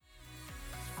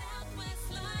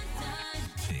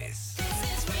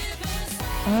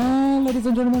Ladies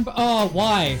and gentlemen. Oh,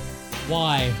 why?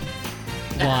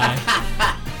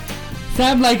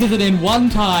 Sam Lake isn't in one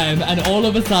time, and all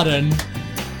of a sudden,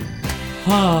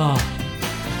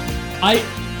 I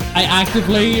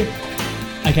actively.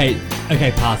 Okay,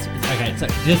 pass. Okay, so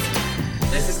just.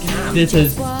 This is Cam. This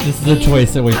is a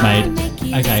choice that we've made.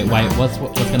 Okay, wait. What's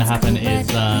gonna happen is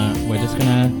we're just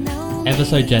gonna ever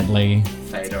so gently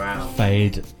Fade her out.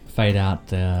 Fade out.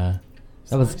 That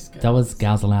was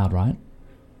Gals Aloud, right?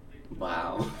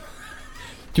 Wow.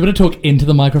 Do you want to talk into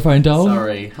the microphone, doll?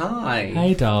 Sorry. Hi.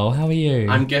 Hey, doll. How are you?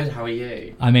 I'm good. How are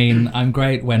you? I mean, I'm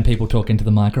great when people talk into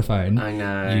the microphone. I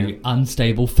know. You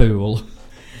unstable fool.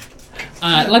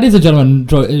 Ladies and gentlemen,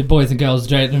 boys and girls,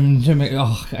 Jimmy.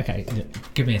 Oh, okay.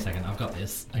 Give me a second. I've got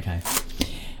this. Okay.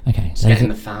 Just getting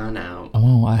the fan out.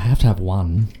 Oh, I have to have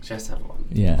one. Just have one.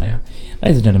 Yeah.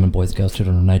 Ladies and gentlemen, boys, girls,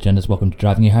 children of no genders, welcome to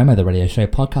Driving You Homo, the radio show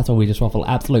podcast where we just waffle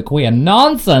absolute queer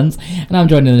nonsense. And I'm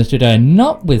joined in the studio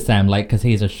not with Sam Lake because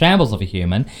he's a shambles of a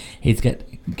human. He's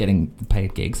getting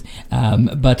paid gigs.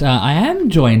 But I am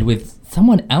joined with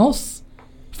someone else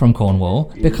from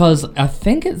Cornwall because I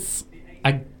think it's...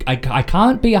 I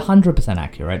can't be 100%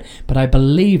 accurate, but I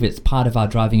believe it's part of our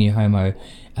Driving You Homo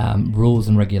rules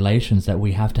and regulations that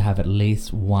we have to have at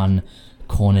least one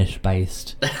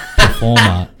Cornish-based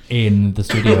performer in the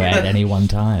studio at any one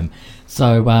time.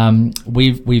 So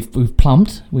we've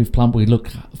plumped. We look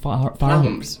far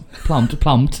plumped.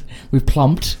 We've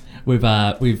plumped.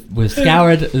 We've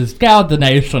scoured the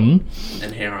nation.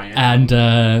 And here I am.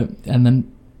 And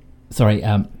then sorry.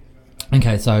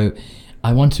 Okay, so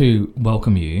I want to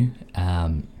welcome you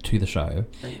to the show.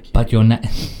 Thank you. But your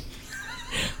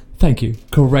thank you.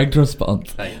 Correct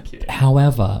response. Thank you.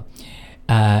 However,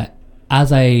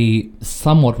 as a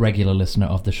somewhat regular listener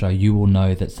of the show, you will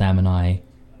know that Sam and I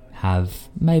have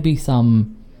maybe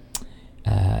some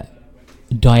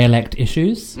dialect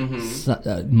issues. Mm-hmm.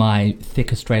 So, my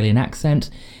thick Australian accent,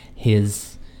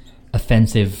 his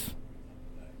offensive...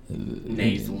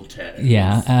 nasal tones.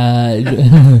 Yeah.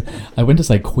 I went to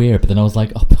say queer, but then I was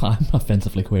like, oh, I'm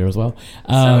offensively queer as well.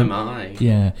 So am I.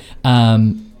 Yeah.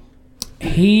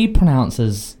 He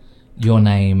pronounces your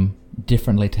name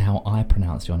differently to how I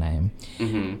pronounce your name.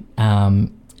 Mm-hmm.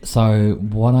 So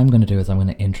what I'm going to do is I'm going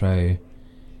to intro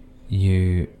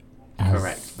you as...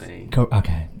 Correctly.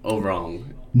 Okay. Or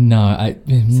wrong. No,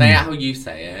 Say it how you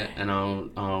say it, and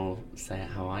I'll say it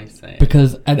how I say it.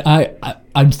 Because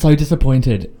I'm so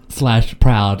disappointed /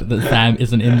 proud that Sam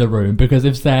isn't in the room, because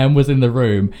if Sam was in the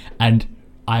room and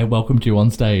I welcomed you on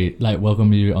stage,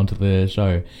 welcomed you onto the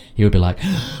show, he would be like,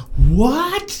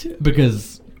 what?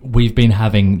 Because we've been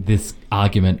having this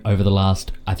argument over the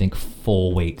last, I think,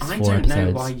 4 weeks. I 4 don't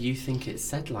episodes. know why you think it's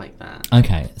said like that.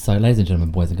 Okay, so ladies and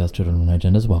gentlemen, boys and girls, children of no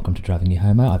genders, welcome to Driving You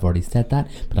Homo. I've already said that,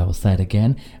 but I will say it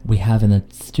again. We have in the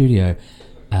studio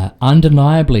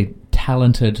undeniably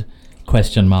talented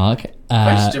question mark.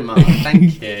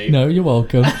 Thank you. No, you're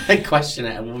welcome. Question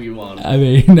it all you want. I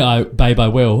mean, no, babe, I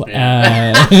will.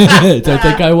 Yeah. Don't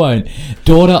think I won't.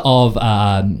 Daughter of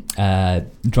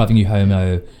Driving You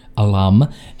Homo alum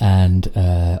and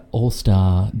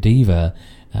all-star diva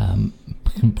Madonna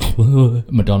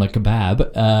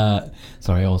Kebab.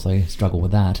 Sorry, I also struggle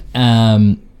with that.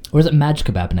 Or is it Madge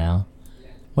Kebab now?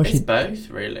 It's both,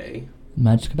 really.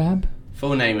 Madge Kebab?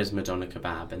 Full name is Madonna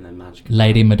Kebab and then Madge Kebab.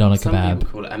 Lady Madonna Some Kebab.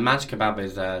 people call it. And Madge Kebab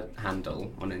is a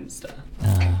handle on Insta.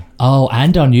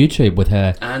 And on YouTube with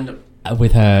her... And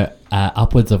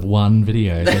upwards of one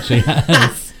video that she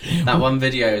has. that one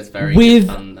video is very with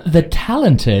fun, though. The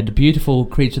talented, beautiful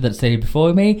creature that's sitting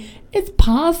before me. It's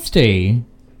Pasty.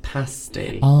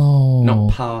 Pasty. Oh,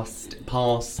 Not pasty.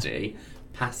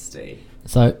 Pasty.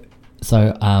 So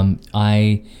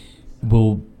I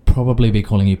will probably be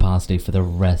calling you Pasty for the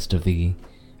rest of the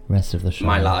show.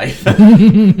 My life.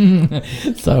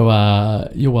 So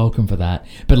you're welcome for that.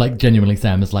 But genuinely,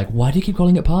 Sam is like, why do you keep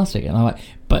calling it Pasty? And I'm like,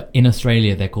 but in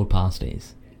Australia they're called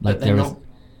pasties. But they're not.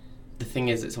 The thing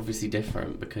is, it's obviously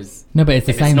different because no, but it's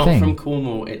the same thing. If it's not from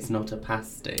Cornwall, it's not a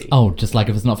pasty. Oh, just like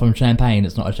if it's not from Champagne,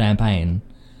 it's not a champagne.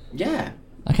 Yeah.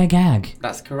 Okay, gag.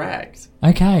 That's correct.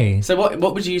 Okay. So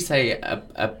what would you say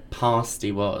a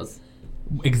pasty was?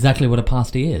 Exactly what a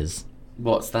pasty is.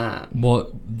 What's that?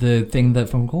 What, the thing that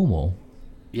from Cornwall?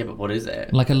 Yeah, but what is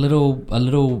it? Like a little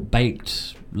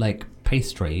baked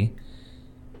pastry.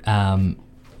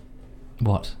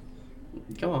 What?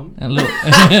 Go on. A little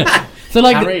so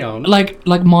Carry on.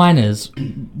 like miners,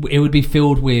 it would be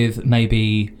filled with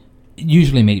maybe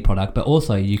usually meat product, but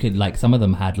also you could some of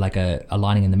them had a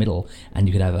lining in the middle, and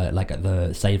you could have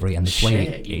the savoury and the sweet.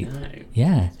 Shit, you know.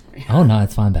 Yeah. Oh no,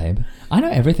 it's fine, babe. I know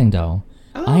everything, doll.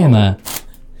 Oh. I am a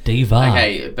Diva.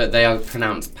 Okay, but they are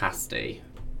pronounced pasty.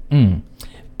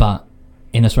 But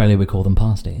in Australia we call them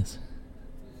pasties.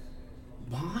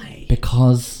 Why?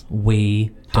 Because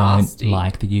we Pasty. don't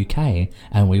like the UK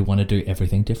and we want to do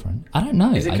everything different. I don't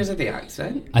know. Is it because of the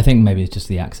accent? I think maybe it's just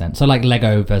the accent. So like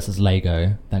Lego versus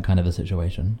Lego, that kind of a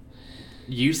situation.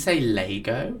 You say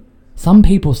Lego? Some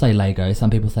people say Lego, some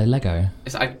people say Lego.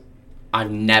 I've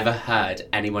never heard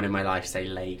anyone in my life say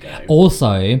Lego.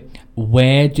 Also,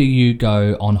 where do you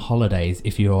go on holidays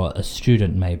if you're a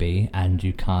student maybe and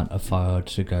you can't afford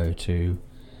to go to,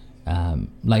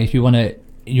 like if you want to,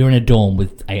 you're in a dorm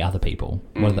with 8 other people.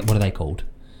 What are they called?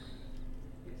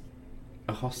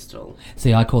 A hostel.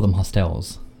 See, I call them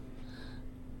hostels.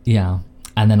 Yeah.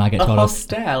 And then I get told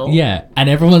hostel? Yeah. And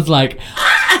everyone's like,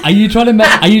 are you trying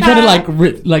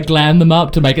to like glam them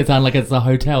up to make it sound like it's a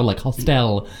hotel, like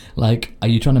hostel? Like, are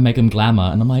you trying to make them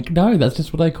glamour? And I'm like, no, that's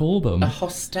just what I call them. A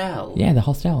hostel? Yeah, they're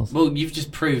hostels. Well, you've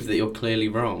just proved that you're clearly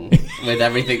wrong with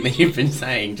everything that you've been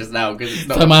saying just now. Cause it's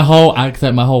not. So my whole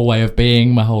accent, my whole way of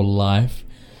being, my whole life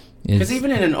is... Because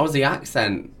even in an Aussie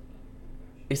accent,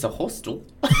 it's a hostel.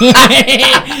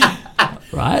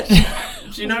 Right?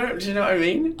 Do you know what I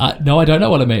mean? No, I don't know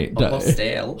what I mean. A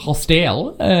hostel.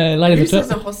 Hostel? Who Ladies says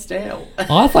and a hostel?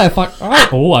 I say fuck.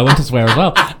 Oh, I went to swear as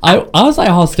well. I'll say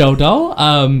hostel doll.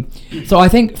 So I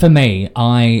think for me,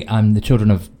 I am the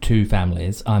children of 2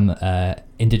 families. I'm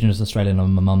Indigenous Australian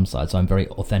on my mum's side, so I'm very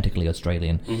authentically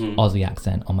Australian, Aussie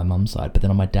accent on my mum's side. But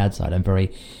then on my dad's side, I'm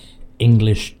very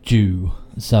English Jew.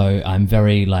 So I'm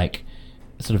very like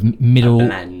sort of middle,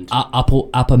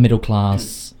 upper middle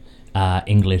class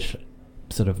English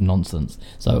sort of nonsense.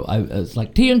 So it's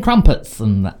like tea and crumpets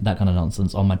and that kind of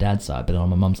nonsense on my dad's side, but on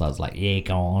my mum's side it's like, yeah,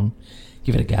 go on,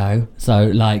 give it a go. So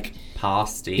like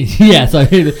pasty. Yeah,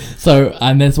 so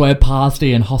and that's where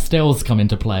pasty and hostels come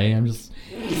into play.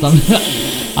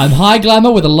 I'm high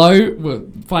glamour with a low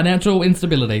financial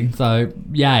instability. So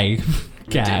yay.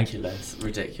 Gag.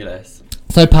 Ridiculous.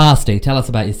 So pasty, tell us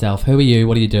about yourself. Who are you?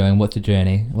 What are you doing? What's your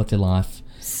journey? What's your life?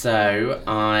 So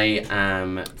I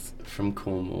am from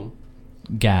Cornwall.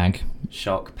 Gag.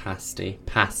 Shock. Pasty.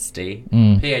 Pasty.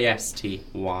 Mm. Pasty.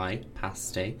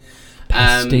 Pasty.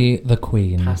 Pasty the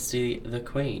Queen. Pasty the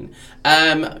Queen.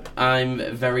 I'm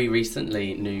very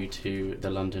recently new to the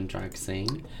London drag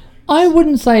scene. I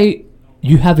wouldn't say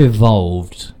you have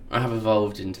evolved. I have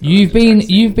evolved into the London drag scene.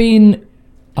 You've been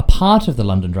a part of the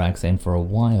London drag scene for a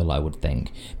while, I would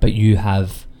think. But you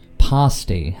have...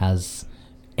 Pasty has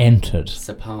entered.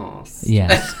 Surpassed.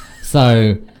 Yes.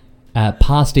 So,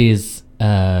 Pasty's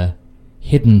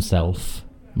hidden self,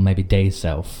 maybe day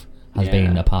self, has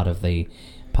been a part of the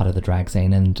drag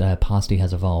scene, and Pasty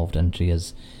has evolved, and she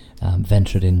has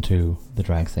ventured into the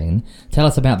drag scene. Tell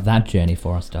us about that journey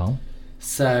for us, doll.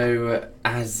 So,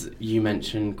 as you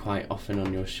mention quite often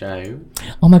on your show...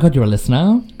 Oh my god, you're a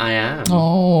listener? I am.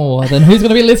 Oh, then who's going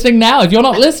to be listening now if you're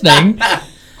not listening?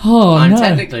 Oh, I'm no.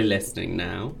 technically listening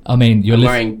now. I mean, you're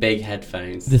wearing big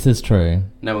headphones. This is true.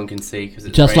 No one can see because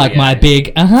it's just radio. like my big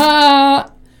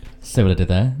see what I did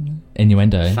there?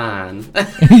 Innuendo. Fan.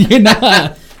 You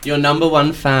know. Your number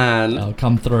 1 fan. I'll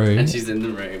come through. And she's in the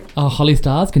room. Oh, Holly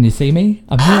Stars, can you see me?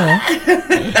 I'm here.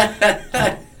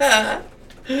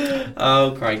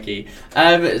 Oh, crikey.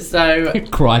 So...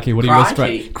 Crikey, what are you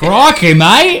straight? Crikey,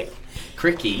 mate!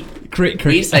 Cricky.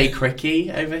 We say cricky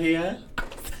over here.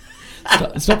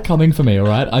 Stop coming for me,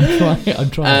 alright? I'm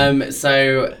trying.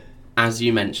 So, as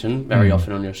you mentioned very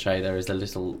often on your show, there is a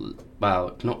little...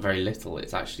 Well, not very little,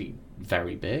 it's actually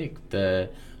very big.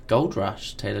 The Gold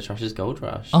Rush, Taylor Trash's Gold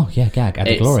Rush. Oh, yeah, gag. At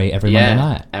the Glory every Monday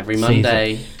night. Every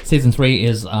Monday. Season 3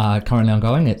 is currently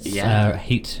ongoing. It's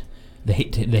Heat... The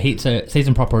heat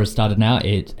season proper has started now.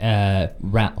 It what do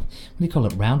you call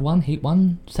it? Round 1, heat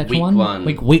 1, section 1,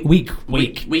 week /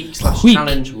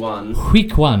 challenge 1.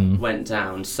 Week 1 went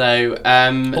down. So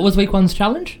what was week 1's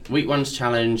challenge? Week 1's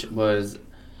challenge was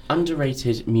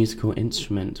underrated musical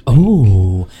instrument.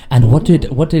 Oh, and what did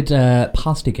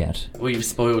Pasty get? We've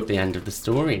spoiled the end of the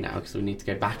story now because we need to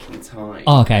go back in time.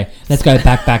 Oh, okay, let's go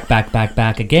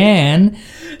back again.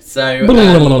 So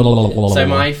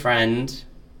my friend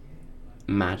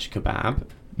Madge Kebab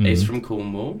is from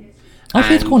Cornwall. Oh,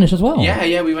 she's Cornish as well.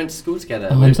 Yeah, we went to school together.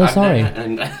 Oh, I'm so sorry.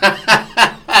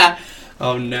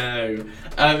 Oh no.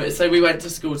 So we went to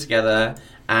school together,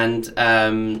 and I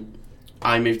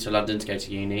moved to London to go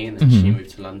to uni, and then she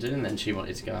moved to London, and then she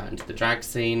wanted to go out into the drag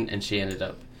scene, and she ended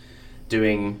up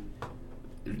entering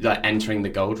the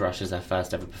Gold Rush as her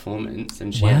first ever performance,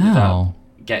 and she ended up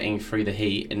getting through the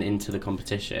heat and into the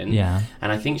competition. Yeah.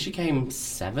 And I think she came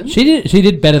 7th. She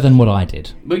did better than what I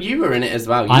did. Well, you were in it as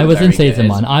well. I was in season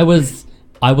 1. I was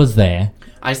there.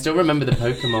 I still remember the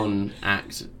Pokemon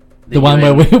act. The one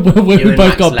where we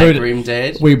both got booted.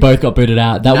 Did. We both got booted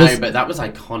out. But that was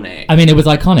iconic. I mean, it was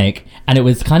iconic, and it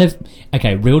was kind of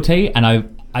okay. Real tea, and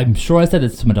I'm sure I said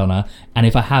this to Madonna, and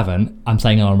if I haven't, I'm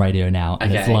saying it on radio now,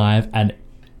 and it's live, and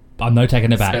I'm no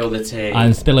taking it back. Spill the tea.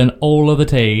 I'm spilling all of the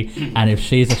tea, and if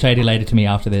she's a shady lady to me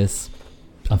after this,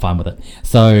 I'm fine with it.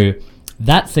 So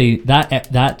that,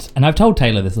 and I've told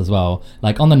Taylor this as well.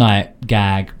 Like on the night,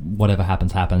 gag, whatever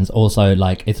happens. Also,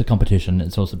 like it's a competition;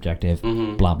 it's all subjective.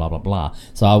 Blah blah blah blah.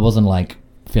 So I wasn't like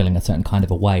feeling a certain kind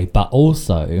of a way, but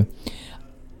also,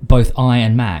 both I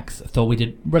and Max thought we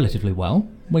did relatively well.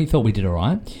 We thought we did all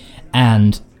right,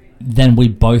 and then we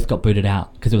both got booted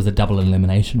out because it was a double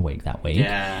elimination week that week.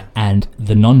 Yeah. And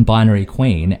the non-binary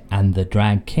queen and the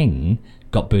drag king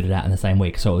got booted out in the same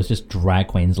week, so it was just drag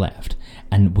queens left.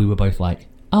 And we were both like,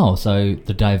 oh, so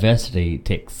the diversity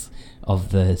ticks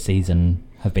of the season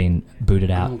have been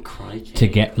booted out to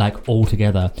get like all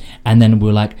together. And then we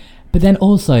were like, but then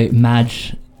also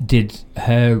Madge did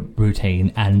her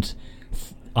routine and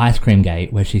Ice Cream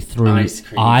Gate, where she threw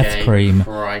ice cream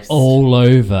all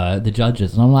over the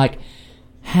judges. And I'm like,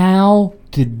 how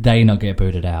did they not get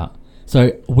booted out?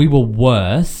 So we were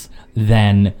worse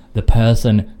than the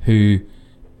person who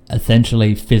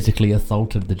essentially physically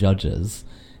assaulted the judges.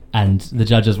 And the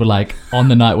judges were like, on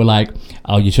the night, were like,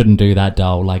 oh, you shouldn't do that,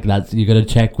 doll. Like, that's, you got to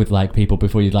check with like people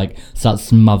before you like start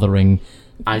smothering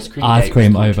ice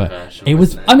cream over. It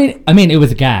was, I mean, it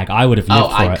was a gag. I would have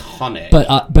lived for iconic.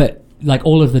 it. But like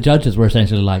all of the judges were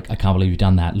essentially like, I can't believe you've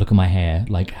done that. Look at my hair.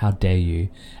 Like, how dare you?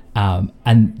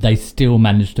 And they still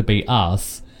managed to beat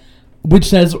us, which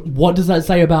says, what does that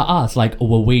say about us? Like,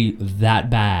 were we that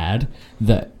bad?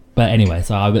 But anyway,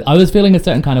 so I was feeling a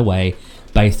certain kind of way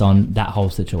based on that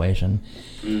whole situation.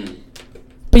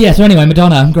 But yeah, so anyway,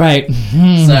 Madonna, great.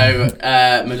 So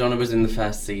Madonna was in the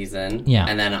first season. Yeah.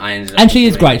 And then I ended up... And she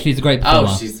is great. She's a great performer.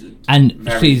 Oh,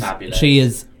 she's fabulous. She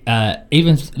is,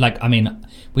 even, like, I mean...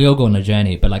 We all go on a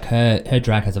journey, but like her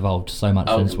drag has evolved so much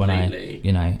since completely.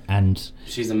 when and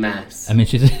she's a mess. I mean,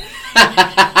 she's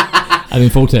I mean,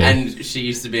 14. And she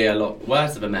used to be a lot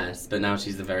worse of a mess, but now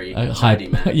she's a very tidy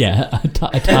mess. Yeah, a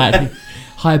tidy,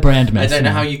 high brand mess. I don't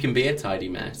know how you can be a tidy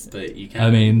mess, but you can.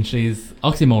 I mean, she's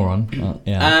oxymoron.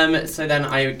 Yeah. So then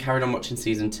I carried on watching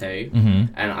season 2,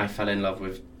 and I fell in love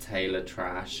with Taylor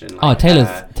Trash and like,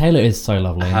 Taylor is so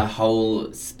lovely. Her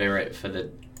whole spirit for the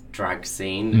drag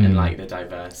scene and like the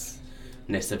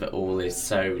diverseness of it all is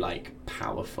so like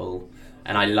powerful,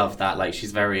 and I love that. Like,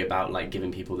 she's very about like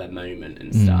giving people their moment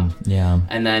and stuff. Yeah.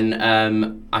 And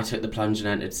then I took the plunge and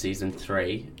entered season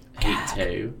 3, Heat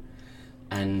 2,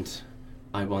 and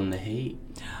I won the heat.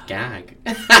 Gag.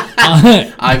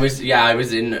 I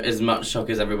was in as much shock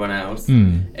as everyone else.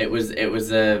 It was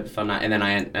a fun night,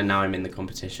 and now I'm in the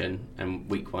competition, and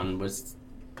week 1 was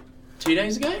 2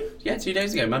 days ago. Yeah, 2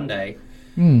 days ago, Monday.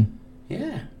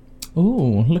 Yeah.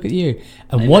 Oh, look at you!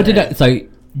 And what did I? So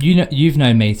you've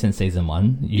known me since season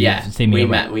 1. Seen me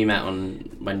we met on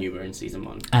when you were in season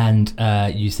 1, and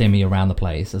you see me around the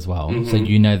place as well. So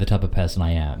you know the type of person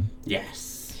I am.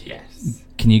 Yes.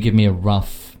 Can you give me a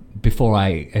rough, before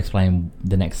I explain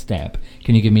the next step?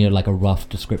 Can you give me a rough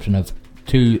description of,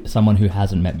 to someone who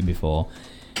hasn't met me before,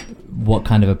 what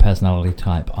kind of a personality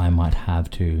type I might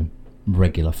have to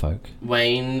regular folk?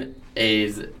 Wayne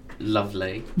is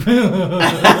lovely.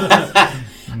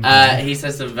 He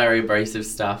says some very abrasive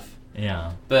stuff.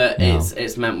 Yeah. But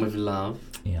it's meant with love.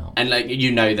 Yeah. And like,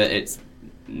 you know that it's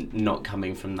not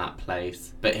coming from that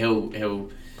place. But he'll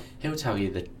tell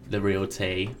you the real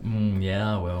tea.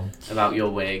 Yeah, I will. About your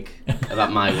wig.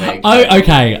 About my wig. Oh,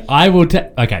 okay. I will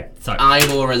okay, sorry. I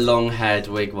wore a long haired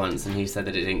wig once, and he said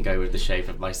that it didn't go with the shape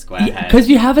of my square head. Because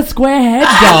you have a square head,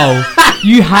 doll.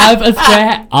 You have a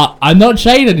square I'm not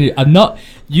shading you. I'm not...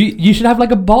 You should have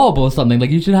like a bob or something. Like,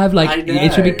 you should have like...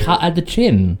 It should be cut at the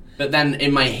chin. But then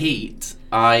in my heat,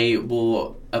 I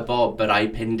wore a bob, but I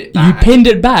pinned it back. You pinned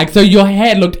it back, so your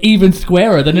hair looked even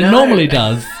squarer than it normally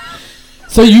does.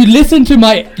 So you listened to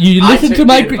my... You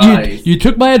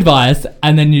took my advice,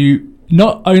 and then you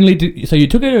not only did... So you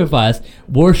took your advice,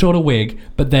 wore a shorter wig,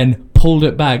 but then pulled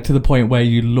it back to the point where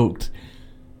you looked...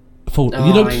 you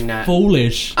looked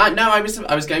foolish. No, I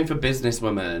was going for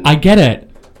businesswoman. I get it.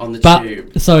 On the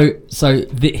tube. So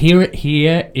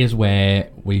here is where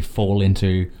we fall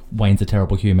into Wayne's a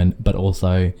terrible human, but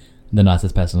also the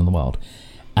nicest person in the world.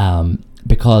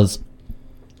 Because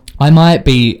I might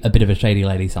be a bit of a shady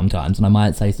lady sometimes, and I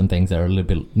might say some things that are a little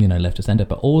bit, left of centre,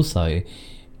 but also,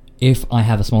 if I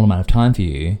have a small amount of time for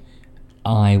you,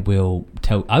 I will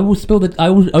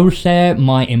share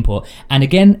my input. And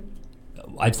again,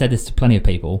 I've said this to plenty of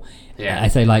people. Yeah. I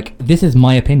say, like, this is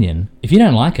my opinion. If you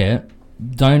don't like it,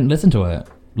 don't listen to it.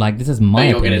 Like, this is my But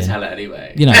you're opinion. going to tell it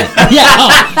anyway. You know,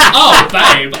 yeah.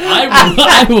 Babe,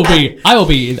 I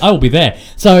will be there.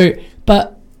 So,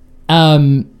 but,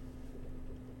 how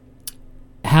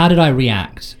did I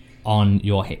react on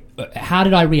your hit? How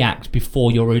did I react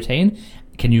before your routine?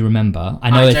 Can you remember? I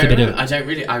know it's a bit of. I don't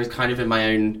really. I was kind of in my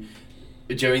own.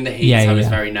 During the heats, Yeah, I was yeah.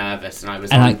 very nervous, and I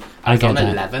was And on. I was get on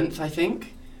that. 11th, I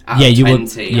think. Out Yeah, of you were-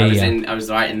 20. yeah, yeah. I was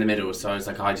right in the middle, so I was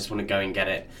like, I just want to go and get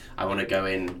it. I want to go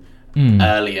in Mm.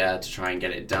 earlier to try and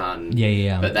get it done.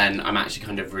 Yeah. But then I'm actually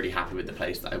kind of really happy with the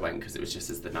place that I went because it was just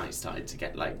as the night started to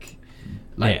get like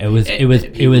Yeah, it was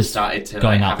people started to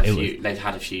going like up. have a It few. They'd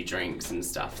had a few drinks and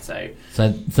stuff, so So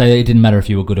it didn't matter if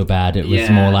you were good or bad. It was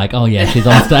Yeah. more like, oh yeah, she's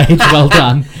on stage. Well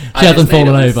done. I She hasn't just made fallen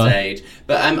it on over. stage.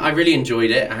 But I really enjoyed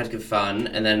it. I had good fun,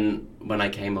 and then when I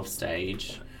came off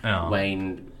stage, Oh.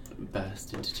 Wayne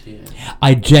burst into tears.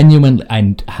 I genuinely,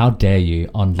 and how dare you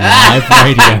on live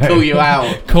radio Call you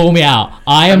out. Call me out.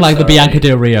 I am I'm like the sorry. Bianca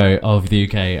Del Rio of the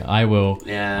UK. I will.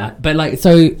 Yeah. But like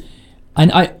so,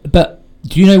 But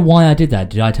do you know why I did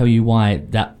that? Did I tell you why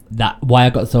why I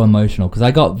got so emotional? Because I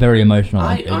got very emotional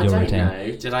I at your don't routine.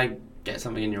 know. Did I get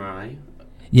something in your eye?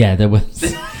 Yeah, there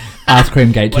was Ice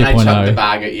Cream Gate 2.0. When I chucked the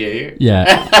bag at you.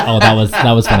 Yeah. Oh, that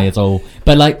was funny at all.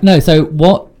 But like, no. So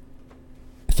what?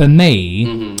 For me,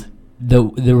 Mhm.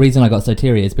 the reason I got so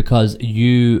teary is because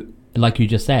you, like you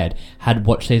just said, had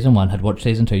watched season 1, had watched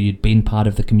season 2. You'd been part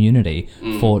of the community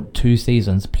for 2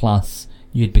 seasons, plus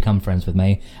you'd become friends with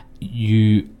me.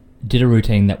 You did a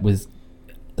routine that was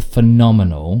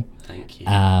phenomenal. Thank you.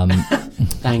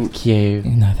 Thank you.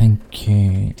 No, thank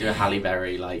you. Do a Halle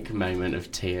Berry like moment of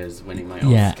tears winning my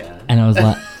Yeah, Oscar. and I was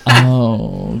like,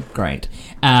 oh, great.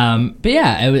 But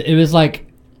yeah, it was like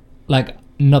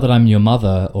not that I'm your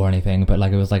mother or anything, but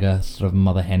like it was like a sort of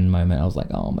mother hen moment. I was like,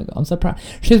 oh my god, I'm so proud.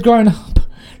 She's grown up.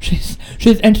 She's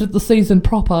entered the season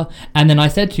proper. And then I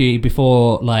said to you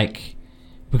before, like,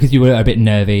 because you were a bit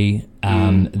nervy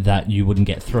that you wouldn't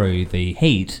get through the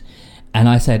heat. And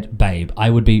I said, babe, I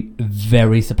would be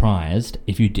very surprised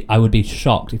if you. I would be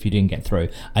shocked if you didn't get through.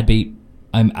 I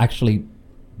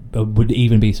would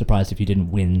even be surprised if you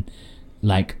didn't win,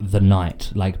 like the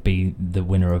night, like be the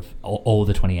winner of all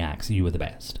the 20 acts. You were the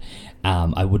best.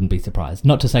 I wouldn't be surprised.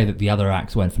 Not to say that the other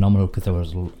acts weren't phenomenal, because there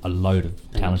was a load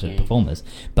of talented performers,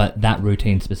 but that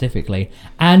routine specifically,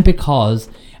 and because,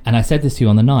 and I said this to you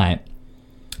on the night,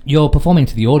 you're performing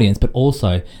to the audience, but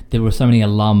also there were so many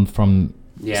alum from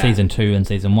season 2 and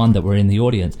season 1 that were in the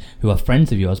audience who are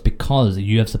friends of yours because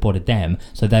you have supported them,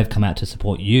 so they've come out to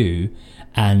support you.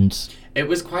 And it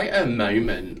was quite a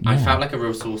moment. I felt like a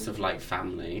real source of like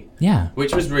family. Yeah,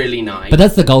 which was really nice. but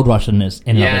that's the gold rush in and of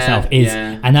itself.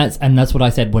 And that's what I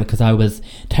said, because I was,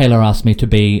 Taylor asked me to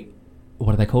be,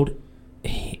 what are they called?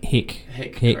 Hick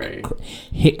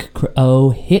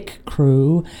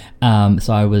crew.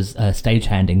 So I was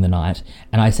stagehanding the night,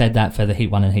 and I said that for the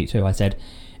Heat 1 and Heat 2. I said,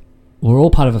 we're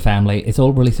all part of a family. It's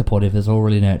all really supportive. It's all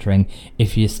really nurturing.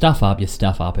 If you stuff up, you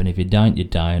stuff up, and if you don't, you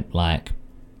don't. Like,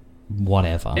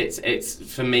 whatever. It's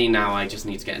for me now. I just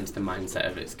need to get into the mindset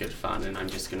of it's good fun, and I'm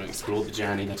just going to explore the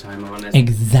journey that I'm on.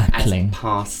 Exactly. As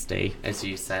pasty, as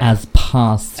you say. As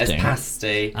pasty. As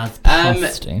pasty. As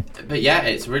pasty. But yeah,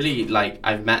 it's really like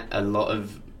I've met a lot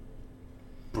of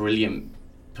brilliant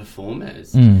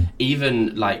performers.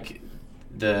 Even like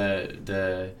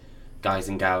the guys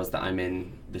and gals that I'm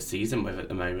in the season with at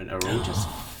the moment are all just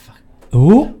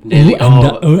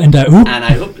and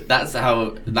I hope that's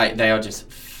how, like, they are just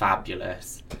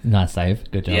fabulous. Nice save,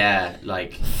 good job. Yeah,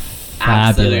 like Fabulous.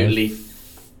 Absolutely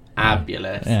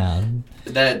fabulous. Yeah.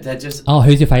 They're just. Oh,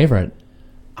 who's your favourite?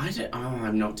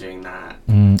 I'm not doing that.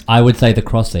 I would say the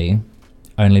Crossy,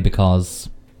 only because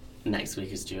next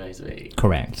week is Duo's week.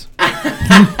 Correct.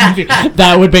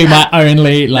 That would be my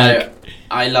only like. No,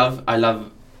 I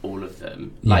love all of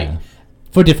them. Like. Yeah.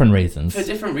 For different reasons.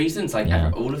 Like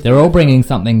all of them. They're all bringing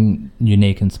something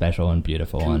unique and special and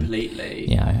beautiful.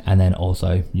 Completely. And then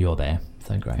also you're there.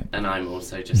 So great. And I'm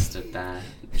also just stood there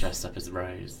dressed up as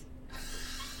Rose.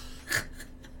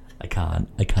 I can't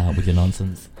with your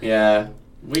nonsense. Yeah.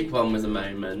 Week 1 was a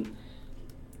moment.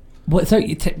 What? So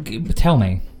tell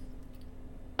me.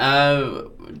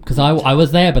 Because I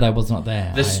was there, but I was not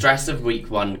there. The stress of week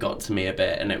 1 got to me a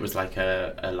bit, and it was like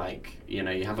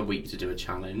you have a week to do a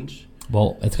challenge.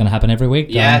 Well, it's going to happen every week.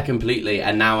 Yeah, completely.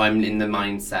 And now I'm in the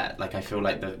mindset, like I feel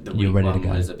like the week 1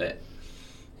 was a bit.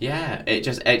 Yeah,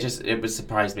 it was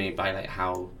surprised me by like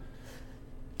how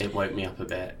it woke me up a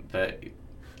bit, but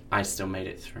I still made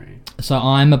it through. So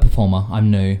I'm a performer.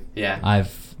 I'm new. Yeah.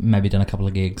 I've maybe done a couple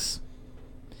of gigs.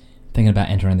 Thinking about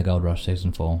entering the Gold Rush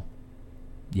season 4.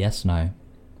 Yes, no.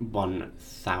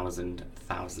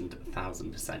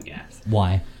 1,000% yes.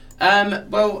 Why?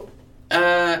 Well,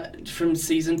 from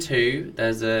season 2,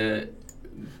 there's a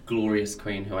glorious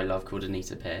queen who I love called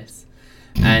Anita Pierce,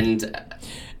 and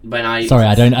when I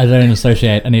don't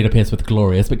associate Anita Pierce with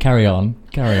glorious, but carry on.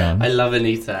 I love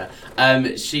Anita.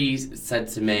 She said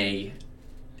to me,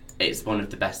 it's one of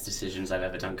the best decisions I've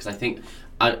ever done, because I think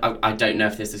I don't know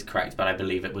if this is correct, but I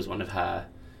believe it was one of her.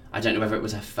 I don't know whether it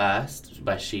was her first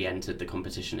where she entered the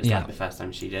competition. It's like the first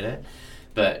time she did it,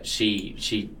 but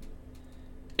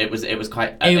it was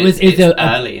quite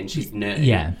early and she's new.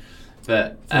 Yeah,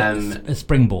 but a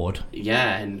springboard.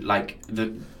 Yeah, and like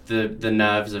the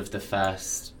nerves of the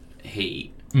first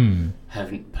heat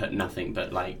haven't put nothing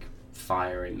but like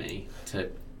fire in me to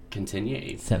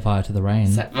continue. Set fire to the rain.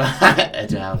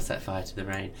 Adele, set fire to the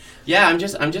rain. Yeah, I'm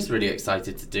just really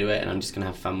excited to do it, and I'm just gonna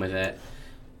have fun with it,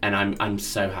 and I'm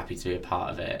so happy to be a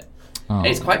part of it. Oh.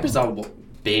 It's quite bizarre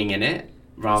being in it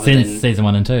rather since than season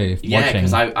 1 and 2. Yeah,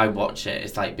 because I watch it.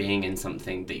 It's like being in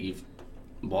something that you've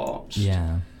watched.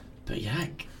 Yeah. But yeah,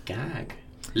 gag,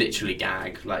 literally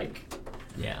gag. Like,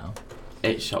 yeah,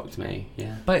 it shocked me.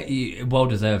 Yeah, but well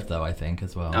deserved though, I think,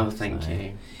 as well. Oh, thank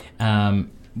you.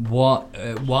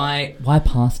 Why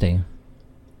pasty?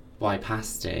 Why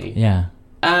pasty? Yeah.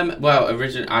 Well,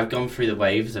 I've gone through the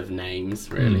waves of names,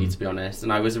 really, to be honest,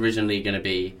 and I was originally going to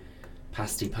be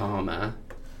Pasty Palmer,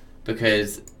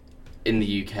 because in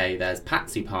the UK there's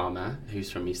Patsy Palmer,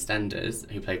 who's from EastEnders,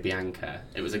 who played Bianca.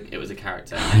 It was a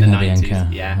character in the 90s. Bianca.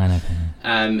 Yeah.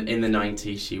 I know. In the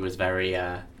 90s, she was very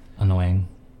annoying.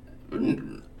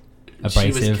 Abrasive.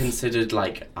 She was considered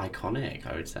like iconic,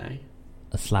 I would say.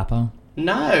 A slapper?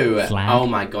 No. Slag? Oh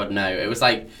my god, no. It was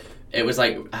like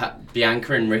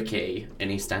Bianca and Ricky in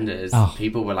EastEnders. Oh.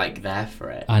 People were like there for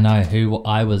it. I know who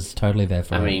I was totally there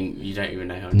for. I mean, you don't even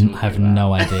know who I'm talking about. I have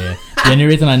no idea. The only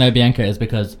reason I know Bianca is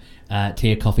because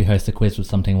Tia Coffee hosts a quiz with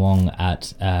something wrong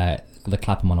at the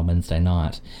Clapham one on Wednesday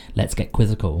night. Let's get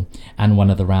quizzical, and one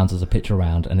of the rounds was a picture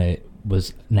round, and it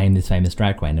was named this famous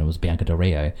drag queen, and it was Bianca Del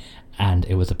Rio, and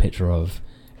it was a picture of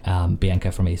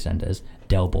Bianca from EastEnders,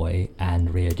 Del Boy,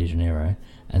 and Rio de Janeiro.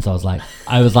 And so I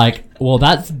was like, well,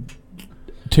 that's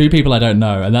two people I don't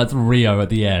know, and that's Rio at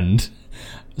the end.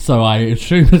 So I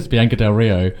assume it's Bianca Del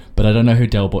Rio, but I don't know who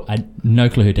Del Boy. I no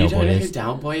clue who Del Boy is. You don't know who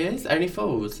Del Boy is? Only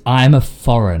fools. I'm a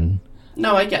foreign.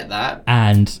 No, I get that.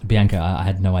 And Bianca, I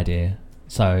had no idea.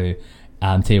 So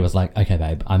Tia was like, "Okay,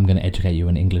 babe, I'm going to educate you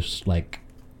in English, stuff."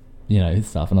 And I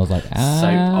was like,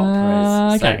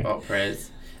 Soap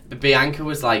operas. But Bianca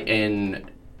was like in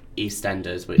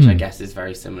EastEnders, which I guess is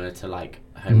very similar to like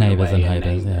Home Neighbours and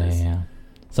Neighbours. Yeah.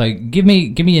 So give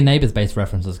me your Neighbours based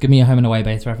references. Give me your Home and Away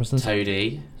based references.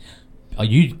 Toadie. Oh,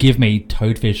 you give me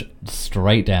Toadfish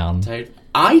straight down.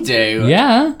 I do.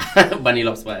 Yeah. When he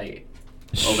lost weight.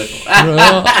 Or before.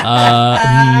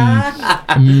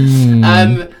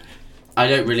 I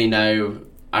don't really know.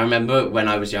 I remember when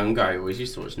I was younger, I always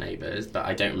used to watch Neighbours, but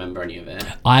I don't remember any of it.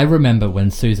 I remember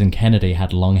when Susan Kennedy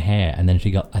had long hair, and then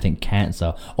she got, I think,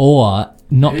 cancer. Or,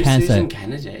 not Who's cancer. Susan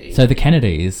Kennedy? So the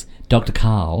Kennedys, Dr.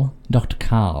 Carl,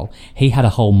 he had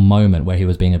a whole moment where he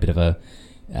was being a bit of a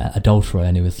adulterer,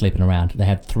 and he was sleeping around. They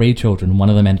had 3 children. One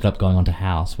of them ended up going on to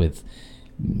House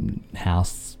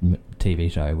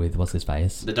TV show with what's his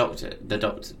face? The Doctor.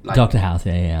 Like, Dr. House,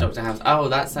 yeah. Dr. House. Oh,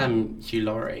 that's Hugh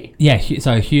Laurie. Yeah,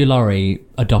 so Hugh Laurie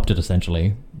adopted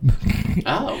essentially.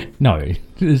 Oh. No,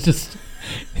 it's just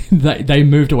they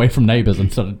moved away from Neighbours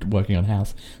and started working on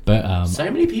House. But so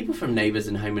many people from Neighbours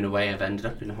and Home and Away have ended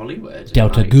up in Hollywood.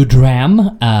 Delta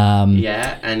Goodram.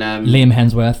 Yeah, and Liam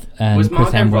Hemsworth and was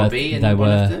Chris Margot Hemsworth. Robbie in one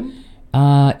of them?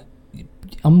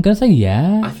 I'm gonna say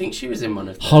yeah. I think she was in one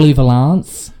of them. Holly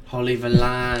Valance.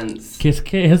 Kiss,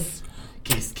 kiss.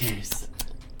 Kiss, kiss.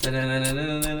 That's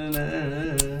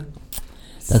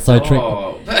so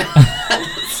tricky.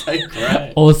 That's so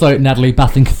great. Also, Natalie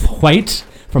Bathingthwaite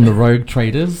from the Rogue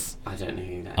Traders. I don't know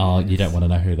who that is. Oh, you don't want to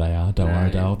know who they are. Don't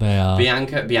worry, Del. They are...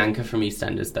 Bianca from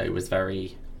EastEnders, though, was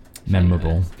very...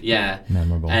 memorable. Yeah.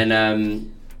 Memorable.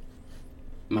 And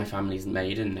my family's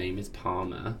maiden name is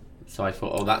Palmer, so I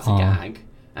thought, that's a gag.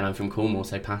 And I'm from Cornwall,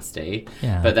 so Pasty.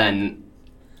 Yeah. But then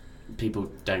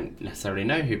people don't necessarily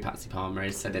know who Patsy Palmer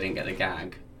is, so they didn't get the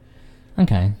gag.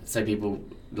 Okay. So people...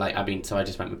 so I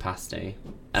just went with Pasty.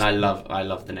 And I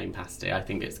love the name Pasty. I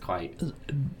think it's quite...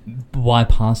 Why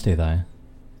Pasty, though?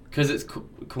 Because it's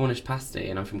Cornish pasty,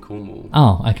 and I'm from Cornwall.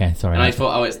 Oh, okay, sorry. And I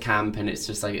thought, it's camp, and it's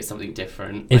just it's something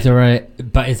different. Is there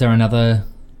another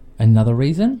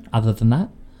reason other than that?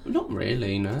 Not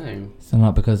really, no. So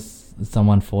not because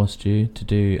someone forced you to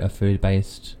do a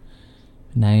food-based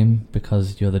name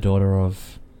because you're the daughter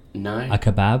of No. a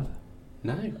kebab?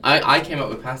 No. I came up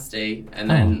with pasty, and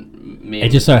then me. It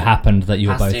just so happened that you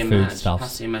were both Pasty and food Maj. stuffs.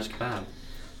 Pasty and Maj kebab.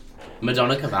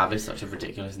 Madonna kebab is such a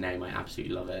ridiculous name. I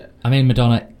absolutely love it. I mean,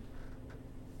 Madonna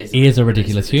is a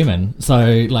ridiculous human,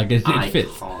 so like it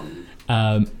fits.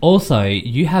 Also,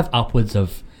 you have upwards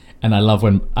of, and I love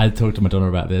when I talk to Madonna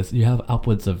about this. You have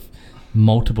upwards of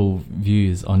multiple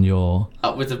views on your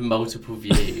upwards of multiple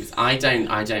views. I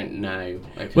don't know.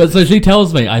 Well, so she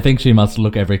tells me I think she must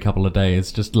look every couple of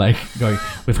days, just like going,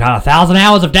 we've got 1,000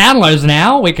 hours of downloads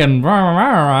now, we can and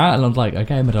I'm like,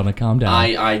 okay, Madonna, calm down.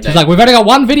 I She's like, we've only got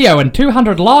one video and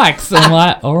 200 likes, and I'm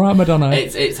like, all right, Madonna.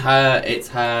 It's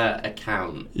her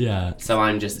account. Yeah. So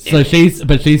I'm just she's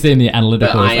seeing the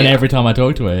analyticals, and every time I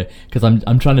talk to her, because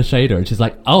I'm trying to shade her, and she's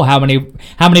like, oh, how many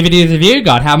videos have you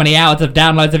got? How many hours of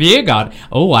downloads have you got?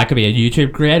 Oh, I could be a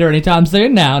YouTube creator anytime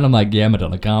soon now. And I'm like, yeah,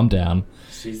 Madonna, calm down.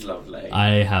 She's lovely.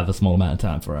 I have a small amount of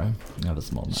time for her.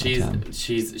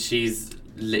 She's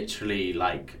literally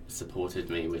like supported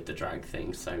me with the drag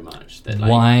thing so much that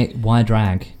like, why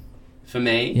drag? For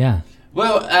me? Yeah.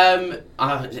 Well,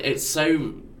 it's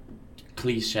so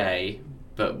cliche,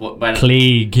 but when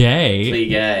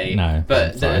Cliche? No.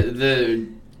 But the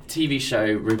TV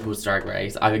show RuPaul's Drag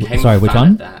Race, I became a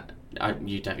fan of that.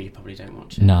 You probably don't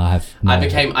watch it. No, I have. No.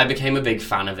 I became a big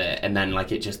fan of it, and then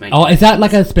like it just made. Oh, is that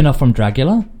like a spin-off from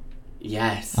Dragula?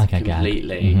 Yes, okay,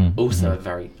 completely. Mm-hmm, also, a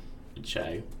very good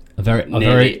show. A very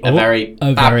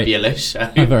fabulous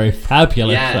show. A very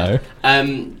fabulous show.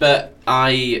 But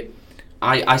I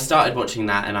started watching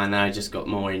that, and then I just got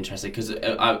more interested because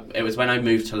it was when I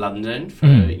moved to London for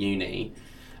uni.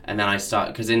 And then I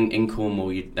started, because in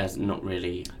Cornwall, there's not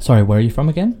really... Sorry, where are you from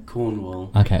again?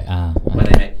 Cornwall. Okay, Where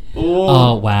they make...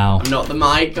 Oh, wow. I'm not the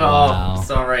mic off. Wow.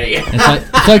 Sorry.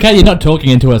 It's okay, you're not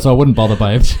talking into it, so I wouldn't bother,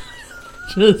 babe.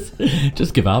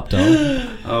 just give up, doll.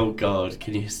 Oh, God.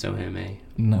 Can you still hear me?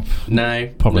 No. No?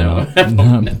 Probably not.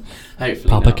 No. Hopefully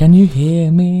Papa, not. can you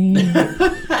hear me?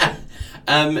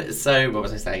 So, what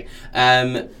was I saying?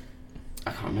 I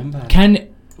can't remember.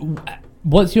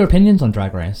 What's your opinions on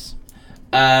Drag Race?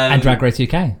 And Drag Race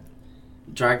UK.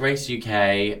 Drag Race UK.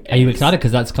 Are you excited?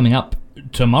 Because that's coming up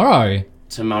tomorrow.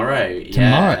 Tomorrow,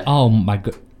 yeah. Oh my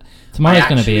god. Tomorrow's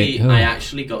going to be... I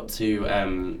actually got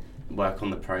to work on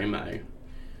the promo.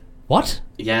 What?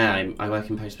 Yeah, I work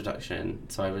in post-production.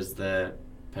 So I was the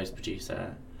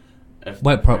post-producer of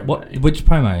Wait, which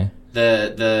promo?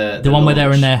 The one where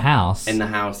they're in their house. In the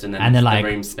house, and then and the like,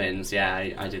 room spins. Yeah,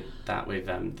 I did that with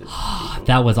the people.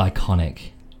 That was iconic.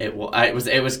 It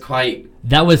was quite...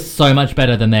 That was so much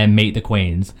better than their Meet the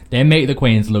Queens. Their Meet the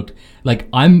Queens looked like...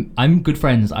 I'm good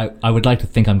friends. I would like to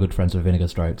think I'm good friends with Vinegar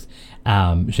Strokes.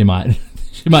 She might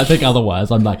think otherwise.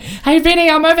 I'm like, hey Vinny,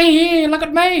 I'm over here, look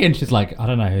at me, and she's like, I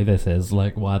don't know who this is.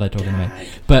 Like, why are they talking to me?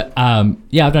 But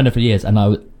yeah, I've done it for years, and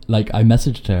I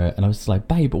messaged her, and I was just like,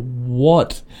 babe,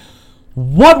 what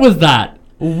was that?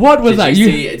 What was that?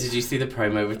 Did you see the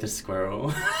promo with the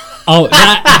squirrel? Oh,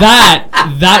 that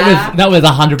was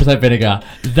 100% Vinegar.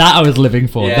 That I was living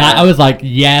for. Yeah. That I was like,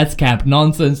 yes, camp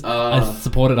nonsense. I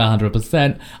supported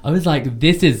 100%. I was like,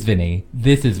 this is Vinny.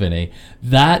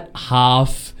 That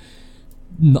half.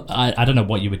 I don't know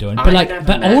what you were doing, but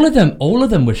all of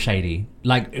them were shady.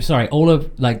 Like, sorry, all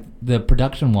of like the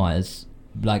production wise.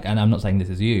 Like, and I'm not saying this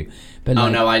is you, but oh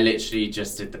no, I literally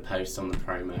just did the post on the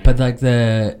promo. But like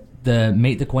the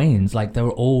Meet the Queens, like they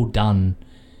were all done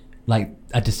like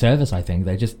a disservice. I think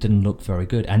they just didn't look very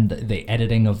good, and the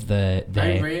editing of the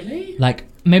really, like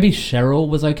maybe Cheryl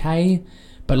was okay,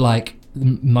 but like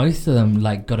most of them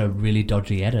like got a really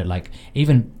dodgy edit. Like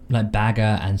even like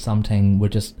Bagger and something were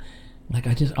just like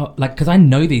because I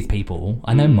know these people,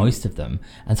 I know most of them,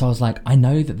 and so I was like, I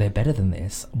know that they're better than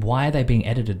this. Why are they being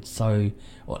edited so?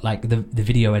 Like the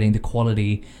video editing, the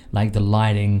quality, like the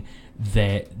lighting,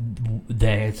 their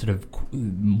sort of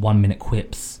 1 minute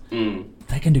quips.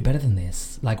 They can do better than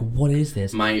this. Like, what is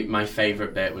this? My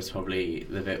favourite bit was probably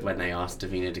the bit when they asked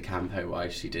Davina De Campo why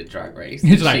she did Drag Race.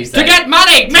 She's like, to get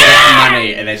money! To get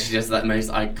money! And then she does that most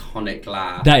iconic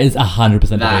laugh. That is 100%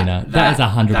 Davina. That is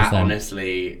 100%. That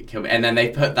honestly killed me. And then they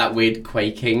put that weird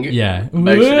quaking motion in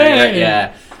it.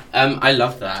 Yeah. I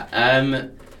love that.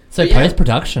 So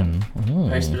post-production.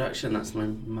 Post-production, that's my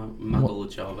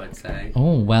muggle job, I'd say.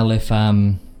 Oh, well, if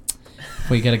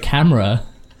we get a camera...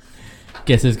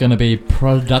 Guess it's going to be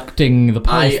producting the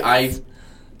post. I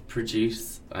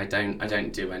produce. I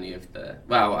don't do any of the.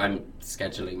 Well, I'm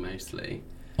scheduling mostly.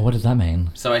 What does that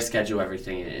mean? So I schedule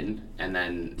everything in, and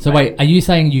then. So wait, are you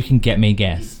saying you can get me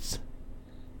guests?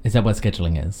 Is that what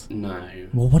scheduling is? No.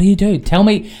 Well, what do you do? Tell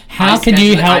me. How can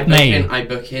you help me? I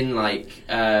book in like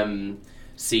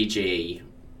CG,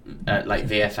 like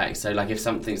VFX. So like if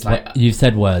something's like you've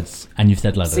said words and you've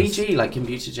said letters. CG, like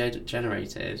computer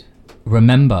generated.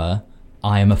 Remember,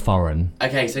 I am a foreign.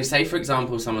 Okay, so say for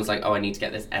example, someone's like, "Oh, I need to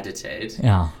get this edited,"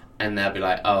 and they'll be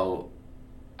like, "Oh,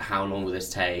 how long will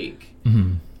this take?"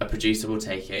 Mm-hmm. A producer will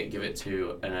take it, give it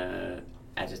to an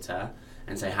editor,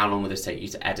 and say, "How long will this take you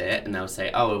to edit?" And they'll say,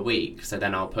 "Oh, a week." So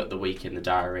then I'll put the week in the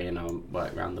diary and I'll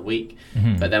work around the week.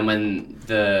 Mm-hmm. But then when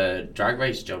the Drag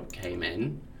Race job came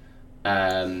in,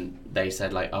 they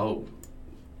said like, "Oh,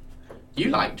 you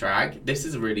like drag? This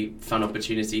is a really fun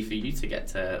opportunity for you to get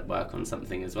to work on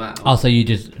something as well." Oh, so you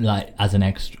just like as an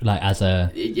extra, like as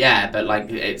a but like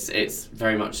it's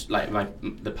very much like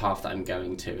the path that I'm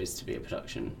going to is to be a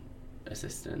production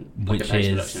assistant, like which a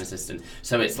post-production assistant.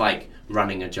 So it's like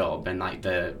running a job, and like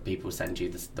the people send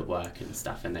you the work and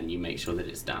stuff, and then you make sure that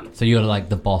it's done. So you're like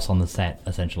the boss on the set,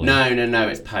 essentially. No,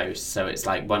 it's post. So it's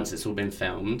like once it's all been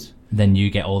filmed, then you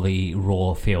get all the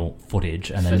raw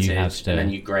footage, and then you have to, and then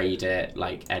you grade it,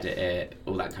 like edit it,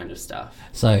 all that kind of stuff.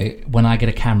 So when I get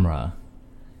a camera,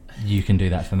 you can do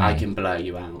that for me. I can blur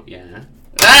you out, yeah.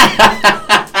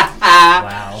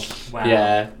 Wow.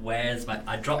 Yeah. Where's my?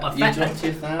 I dropped my You fan. dropped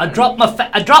your fan. I dropped my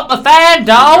fan,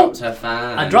 doll. You dropped her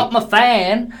fan. I dropped my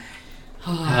fan.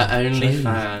 Her only Jeez.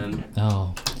 fan.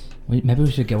 Oh, maybe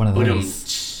we should get one of those.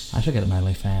 Ba-dum. I should get an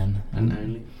only fan. An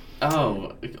only.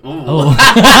 Oh. Oh.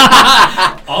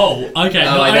 Oh. Okay.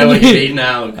 Oh, I know what you mean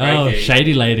now. Crikey. Oh,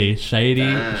 shady lady,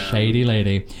 shady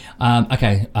lady.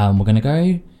 Okay. We're gonna go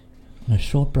on a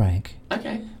short break.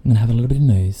 Okay. I'm gonna have a little bit of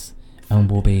news, and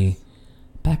we'll be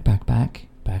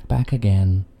back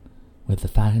again with the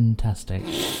fantastic,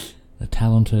 the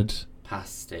talented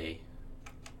Pasty.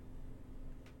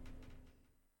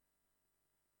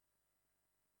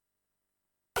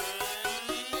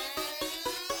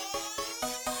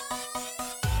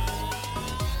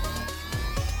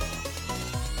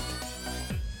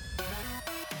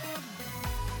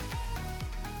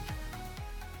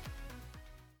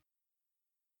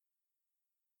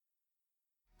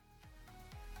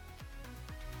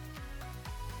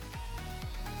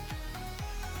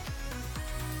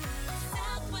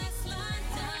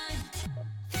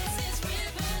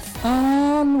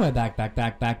 And we're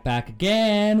back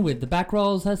again with the back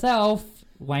rolls herself,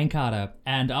 Wayne Carter,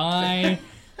 and I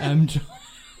am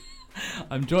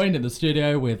I'm joined in the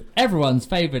studio with everyone's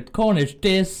favourite Cornish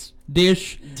dish,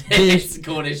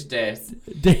 Cornish dish.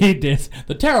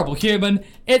 the terrible human.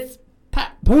 It's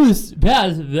Pasty.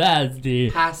 Pasty.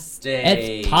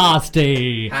 It's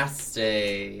Pasty.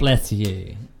 Pasty. Bless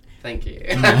you. Thank you.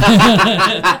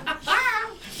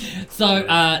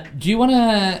 So, do you want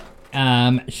to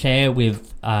share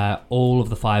with all of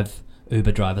the 5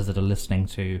 Uber drivers that are listening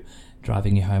to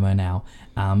Driving You Homo now,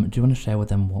 do you want to share with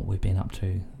them what we've been up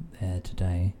to there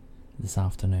today, this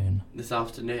afternoon? This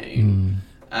afternoon?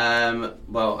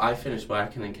 Well, I finished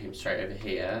work and then came straight over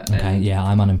here. Okay, yeah,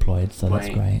 I'm unemployed, so that's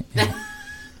great. Yeah.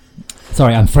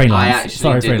 Sorry, I'm freelance. I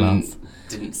actually freelance.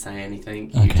 Didn't say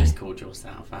anything. You just called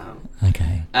yourself out.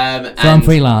 Okay. So I'm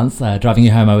freelance. Driving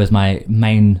You Homo is my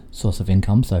main source of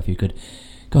income, so if you could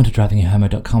go onto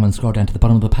drivingyouhomo.com and scroll down to the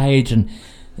bottom of the page and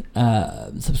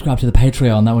subscribe to the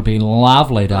Patreon. That would be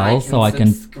lovely, doll. So I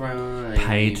can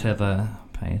pay to the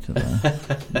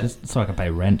just so I can pay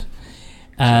rent.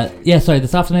 Yeah. So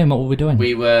this afternoon, what were we doing?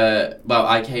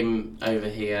 I came over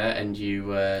here and you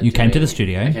were. You came to the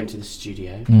studio. I came to the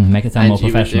studio. Make it sound more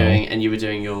professional. And you were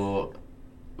doing your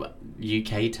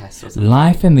UK test or something.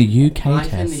 Life in the UK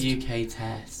test. Life in the UK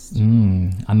test.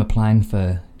 I'm applying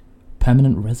for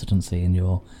permanent residency in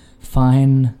your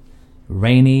fine,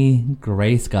 rainy,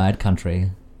 grey-skied country.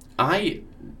 I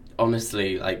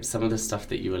honestly, like, some of the stuff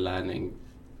that you were learning,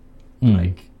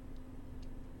 like...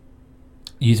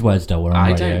 Use words, Del, we're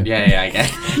on radio. I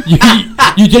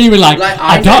guess. you genuinely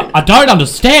I don't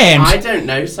understand! I don't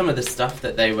know some of the stuff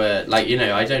that they were, like,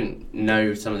 I don't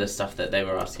know some of the stuff that they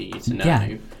were asking you to know.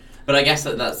 Yeah. But I guess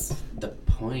that's the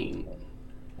point.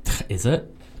 Is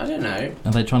it? I don't know.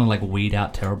 Are they trying to, like, weed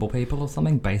out terrible people or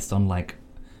something based on, like,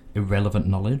 irrelevant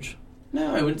knowledge?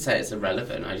 No, I wouldn't say it's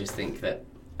irrelevant. I just think that...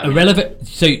 Irrelevant?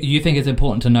 So you think it's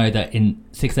important to know that in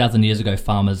 6,000 years ago,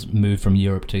 farmers moved from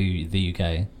Europe to the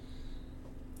UK?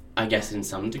 I guess in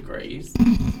some degrees.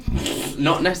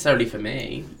 Not necessarily for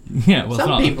me. Yeah, well,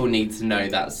 some people need to know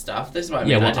that stuff. This is what I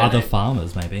mean. Yeah, well, other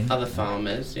farmers, maybe. Other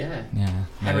farmers, yeah. Yeah.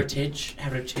 Heritage.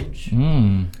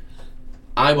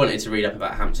 I wanted to read up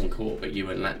about Hampton Court, but you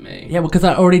wouldn't let me. Yeah, well, because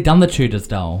I'd already done the Tudors,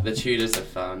 doll. The Tudors are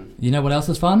fun. You know what else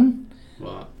is fun?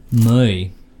 What?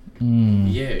 Me.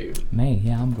 You? Me,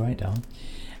 yeah, I'm great, doll.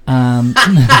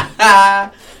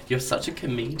 You're such a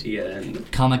comedian.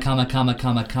 Comedian.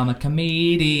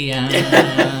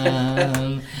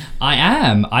 I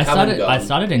am. I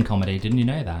started in comedy. Didn't you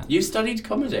know that? You studied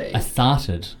comedy? I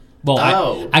started. Well,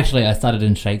 I started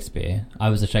in Shakespeare.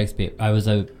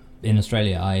 In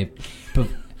Australia.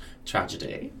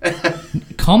 Tragedy.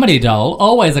 Comedy doll.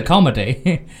 Always a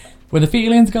comedy. When the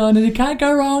feeling's gone and it can't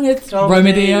go wrong, it's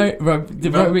Romeo.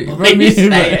 Romeo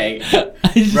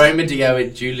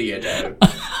and Juliet.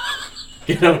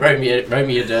 You know,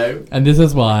 Romeo Doe. And this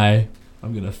is why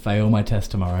I'm going to fail my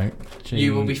test tomorrow. Gee,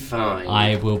 you will be fine.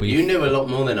 I will be. You knew a lot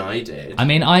more than I did. I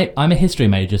mean, I'm a history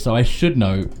major, so I should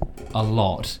know a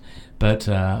lot. But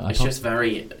it's just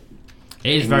very...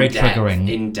 It is very triggering.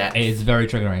 In depth. It is very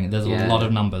triggering. There's a lot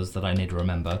of numbers that I need to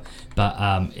remember. But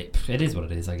it is what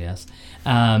it is, I guess.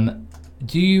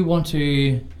 Do you want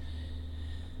to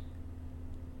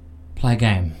play a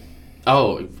game?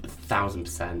 Oh,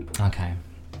 1,000%. Okay.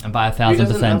 And by 1,000%... Who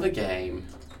doesn't love a game?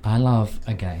 I love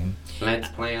a game. Let's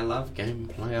play a love game.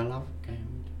 Play a love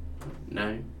game.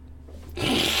 No?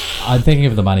 I'm thinking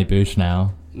of the Mighty Boosh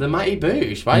now. The Mighty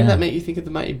Boosh? Why did that make you think of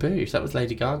the Mighty Boosh? That was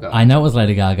Lady Gaga. I know it was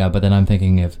Lady Gaga, but then I'm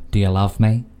thinking of Do You Love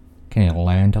Me? Can you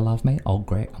learn to love me? Old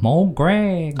Greg. I'm old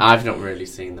Greg. I've not really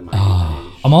seen the Mighty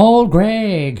Boosh. I'm old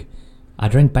Greg. I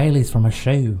drink Baileys from a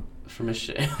shoe. From a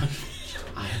shoe?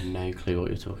 I have no clue what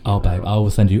you're talking about. Oh, babe, I will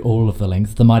send you all of the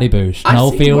links. The Mighty Boosh. Noel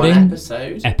I've seen Fielding. One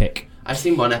episode. Epic. I've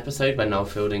seen one episode where Noel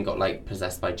Fielding got, like,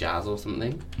 possessed by jazz or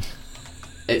something.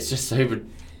 It's just so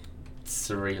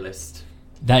surrealist.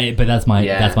 That is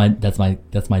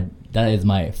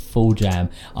my full jam.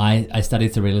 I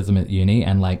studied surrealism at uni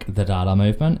and like the Dada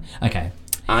movement. Okay.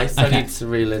 I studied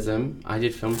surrealism. I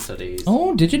did film studies.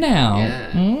 Oh, did you now?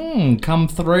 Yeah. Come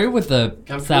through with the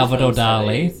Salvador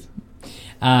Dali.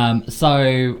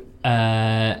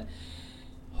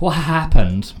 What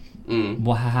happened?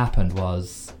 What happened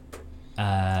was,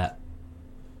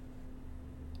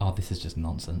 this is just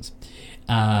nonsense.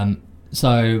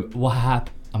 So what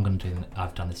happened?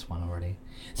 I've done this one already.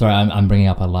 Sorry, I'm bringing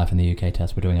up a Life in the UK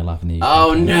test. We're doing a Life in the UK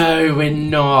test. No, we're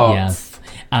not. Yes.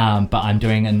 But I'm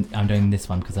doing this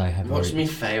one because I have... Watch me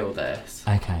fail this.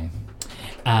 Okay.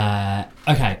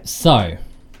 Okay, so...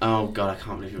 Oh, God, I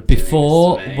can't believe you're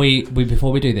before doing this to me.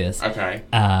 Before we do this... Okay.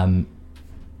 I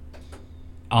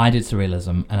did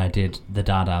surrealism and I did the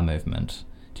Dada movement.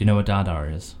 Do you know what Dada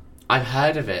is? I've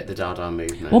heard of it, the Dada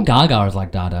movement. Well, Gaga is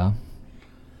like Dada.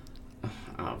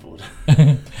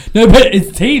 No, but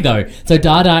it's tea though. So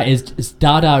Dada is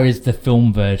the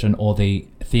film version or the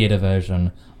theatre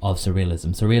version of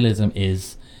surrealism. Surrealism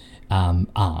is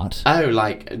art. Oh,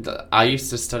 like I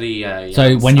used to study.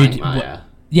 So when Svankmajer.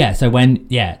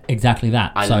 Exactly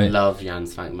that. I love Jan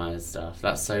Svankmajer's stuff.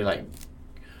 That's so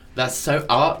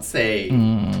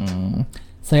artsy.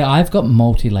 So I've got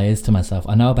multi-layers to myself.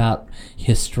 I know about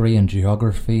history and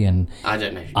geography, and I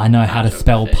don't know. I know how to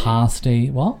spell pasty.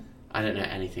 What? I don't know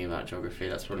anything about geography.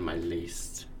 That's probably my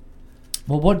least.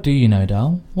 Well, what do you know,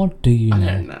 doll? What do you know? I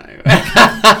don't know.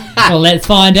 Well, let's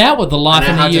find out with the Life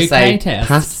in the UK test.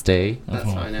 Pasty. That's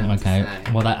what I know. Okay.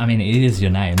 Well, it is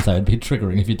your name, so it'd be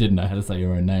triggering if you didn't know how to say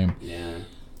your own name. Yeah.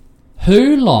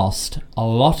 Who lost a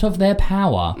lot of their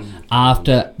power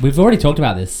after... We've already talked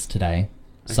about this today,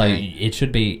 so it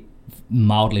should be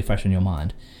mildly fresh in your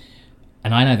mind.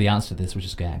 And I know the answer to this, which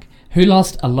is gag. Who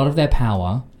lost a lot of their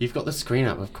power? You've got the screen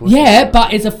up, of course. Yeah,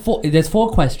 but there's 4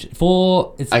 questions.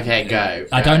 Okay, go.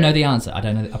 I don't know the answer. I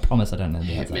promise I don't know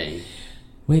the answer. Hit me.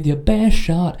 With your best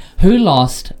shot. Who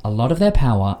lost a lot of their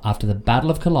power after the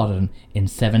Battle of Culloden in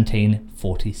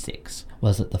 1746?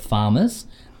 Was it the farmers,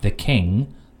 the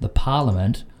king, the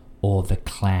parliament, or the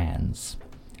clans?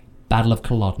 Battle of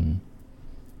Culloden.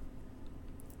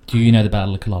 Do you know the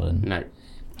Battle of Culloden? No.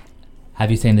 Have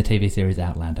you seen the TV series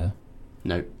Outlander?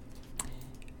 No.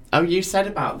 Oh, you said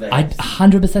about this. I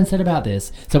 100% said about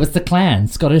this. So it's the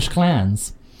clans, Scottish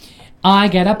clans. I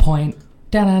get a point.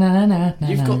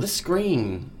 You've got the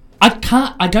screen. I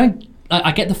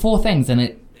get the 4 things and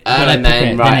it...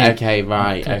 Okay.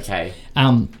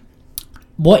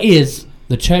 What is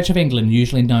the Church of England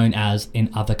usually known as in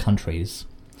other countries?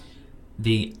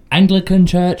 The Anglican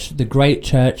Church, the Great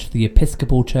Church, the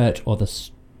Episcopal Church, or the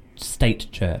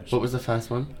State Church? What was the first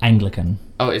one? Anglican.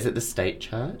 Oh, is it the State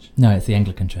Church? No, it's the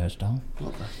Anglican Church, doll.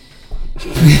 What the...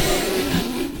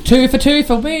 2 for 2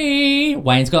 for me.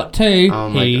 Wayne's got 2. Oh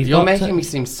my God. You're making me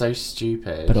seem so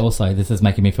stupid. But also, this is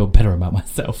making me feel better about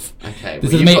myself. Okay,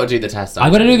 you've got to do the test.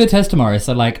 I've got to do the test tomorrow.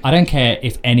 So, I don't care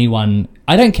if anyone...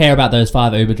 I don't care about those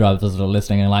 5 Uber drivers that are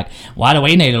listening and why do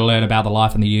we need to learn about the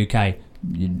life in the UK?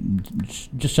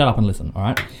 just shut up and listen, all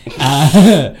right?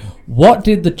 What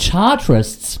did the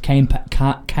Chartists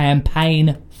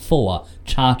campaign for?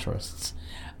 Chartists.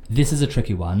 This is a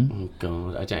tricky one. Oh,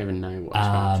 God. I don't even know what a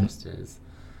Chartist is.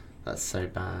 That's so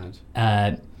bad.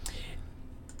 I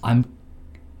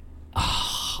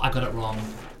got it wrong.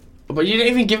 But you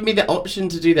didn't even give me the option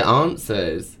to do the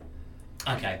answers.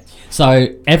 Okay. So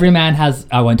every man has.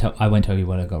 I won't tell you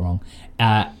what I got wrong.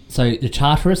 So the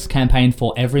Charterists campaigned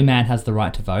for every man has the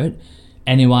right to vote,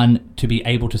 anyone to be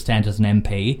able to stand as an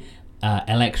MP,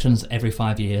 elections every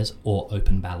 5 years, or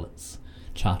open ballots.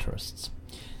 Charterists.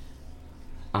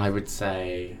 I would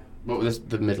say, what was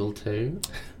the middle two?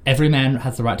 Every man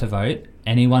has the right to vote,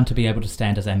 anyone to be able to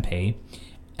stand as MP,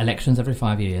 elections every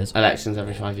 5 years. Elections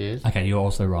every 5 years. Okay, you're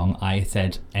also wrong. I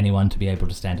said anyone to be able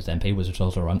to stand as MP, which is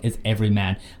also wrong. It's every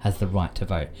man has the right to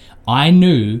vote. I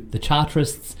knew the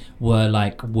Charterists were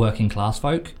like working class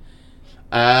folk,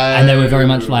 and they were very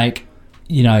much like,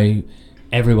 you know,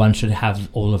 everyone should have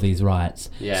all of these rights.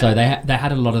 Yeah. So they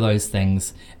had a lot of those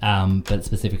things, but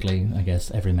specifically, I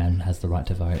guess every man has the right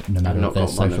to vote, no matter their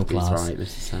social class. Right.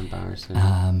 This is so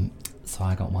embarrassing. So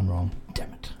I got one wrong.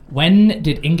 Damn it. When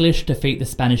did English defeat the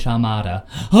Spanish Armada?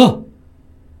 Oh!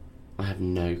 I have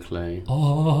no clue.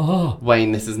 Oh!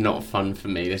 Wayne, this is not fun for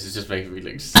me. This is just making me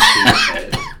look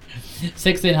stupid.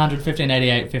 1600,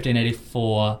 1588,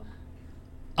 1584.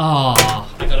 Oh,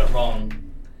 I got it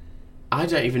wrong. I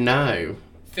don't even know.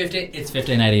 It's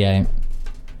 1588.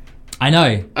 I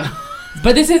know.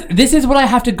 But this is what I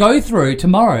have to go through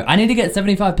tomorrow. I need to get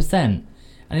 75%.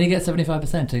 I need to get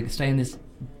 75% to stay in this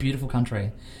beautiful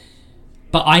country.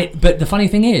 But the funny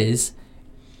thing is,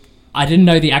 I didn't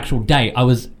know the actual date. I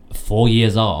was 4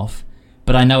 years off,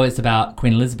 but I know it's about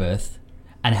Queen Elizabeth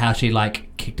and how she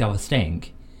like kicked up a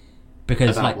stink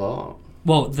because about what?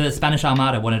 Well, the Spanish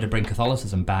Armada wanted to bring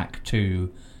Catholicism back to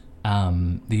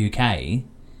the UK,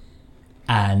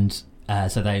 and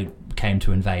so they came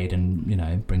to invade and, you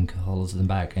know, bring Catholicism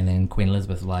back. And then Queen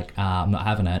Elizabeth was like, "I'm not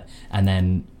having it," and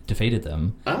then defeated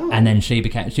them. Oh. And then she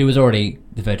was already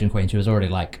the Virgin Queen. She was already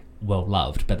like well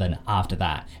loved, but then after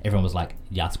that, everyone was like,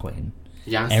 "Yas Queen."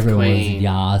 Everyone was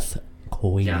Yas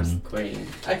Queen. Yas Queen.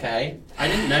 Okay, I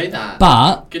didn't know that.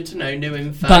 But good to know, new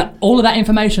info. But all of that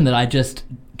information that I just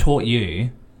taught you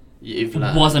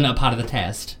wasn't a part of the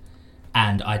test,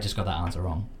 and I just got that answer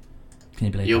wrong. Can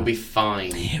you believe You'll that? be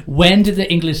fine. When did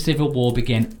the English Civil War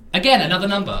begin? Again, another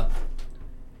number.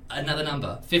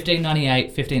 1598,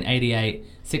 1588,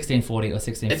 1640, or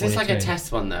 1642. Is this like a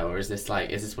test one though, or is this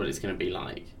what it's going to be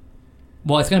like?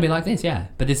 Well, it's going to be like this, yeah.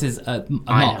 But this is a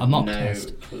mock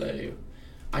test. No clue.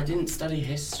 I didn't study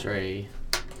history.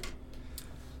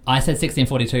 I said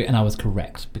 1642, and I was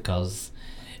correct because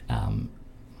I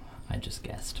just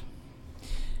guessed.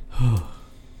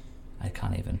 I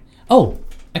can't even. Oh,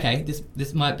 okay. This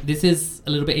is a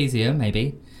little bit easier,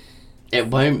 maybe. It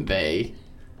won't be.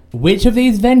 Which of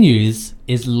these venues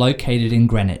is located in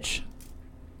Greenwich?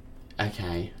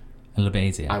 Okay. A little bit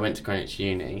easier. I went to Greenwich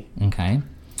Uni. Okay.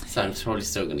 So I'm probably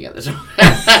still going to get this wrong.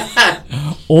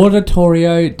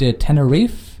 Auditorio de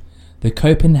Tenerife, the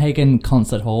Copenhagen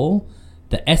Concert Hall,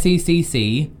 the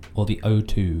SECC, or the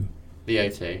O2? The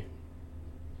O2.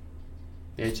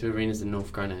 The O2 Arena's in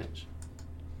North Greenwich.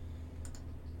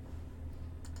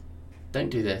 Don't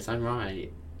do this, I'm right.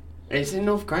 It's in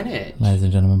North Greenwich. Ladies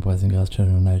and gentlemen, boys and girls,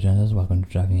 children of no genders, welcome to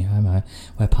Driving You Homo,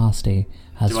 where Pasty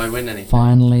has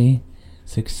finally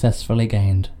successfully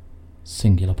gained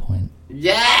singular point.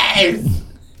 Yes!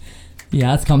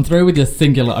 Yeah, it's come through with your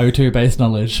singular O2 based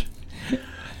knowledge.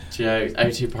 Jokes.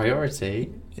 O2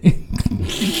 priority. I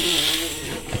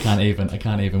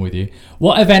can't even with you.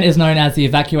 What event is known as the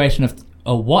evacuation of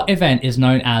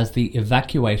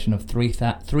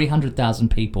 300,000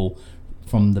 people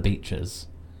from the beaches?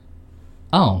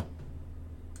 Oh.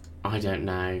 I don't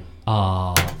know.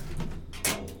 Ah.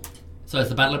 So it's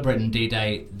the Battle of Britain,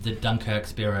 D-Day, the Dunkirk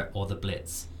Spirit, or the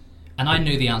Blitz. And I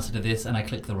knew the answer to this, and I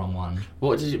clicked the wrong one.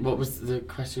 What was the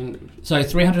question? So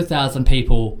 300,000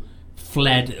 people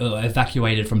fled or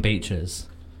evacuated from beaches.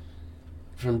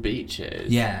 From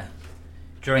beaches? Yeah.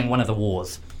 During one of the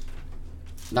wars.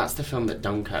 That's the film that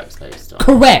Dunkirk's based on.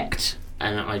 Correct!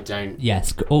 And I don't...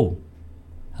 Yes. Oh.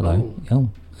 Hello. Oh.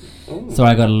 So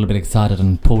I got a little bit excited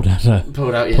and pulled out a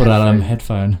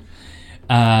headphone.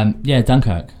 Yeah,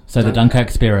 Dunkirk. So the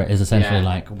Dunkirk Spirit is essentially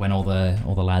like when all the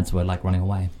lads were like running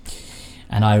away,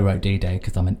 and I wrote D-Day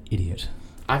because I'm an idiot.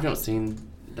 I've not seen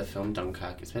the film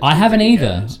Dunkirk. I haven't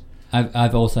either.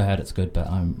 I've also heard it's good, but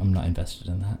I'm not invested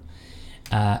in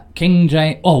that. King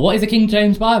James. Oh, what is a King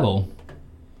James Bible?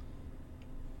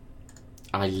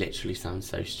 I literally sound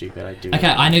so stupid. I do. Okay,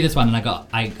 I knew this one, and I got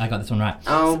this one right.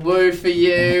 Oh, woo for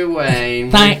you, Wayne.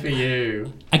 Woo for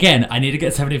you. Again, I need to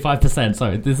get 75%.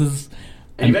 So this is.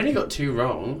 And you've only got 2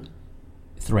 wrong.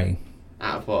 3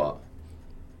 Out of what?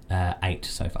 8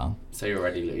 so far. So you're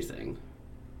already losing.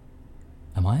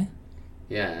 Am I?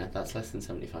 Yeah, that's less than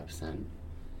 75%.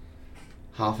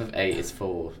 Half of 8 is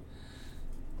 4.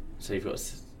 So you've got.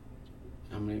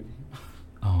 How many?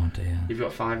 Oh dear. You've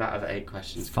got 5 out of 8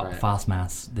 questions correct. Fast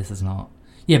maths. This is not.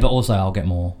 Yeah, but also I'll get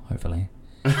more, hopefully.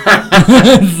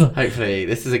 Hopefully,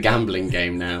 this is a gambling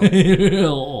game now.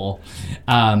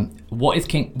 What is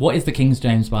the King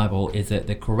James Bible? Is it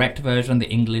the correct version,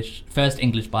 the first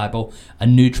English Bible, a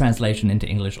new translation into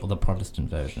English, or the Protestant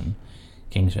version?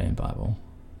 King James Bible.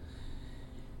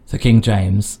 So King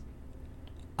James,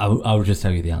 I'll just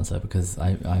tell you the answer because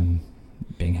I'm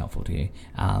being helpful to you.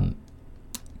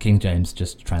 King James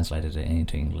just translated it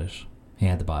into English. He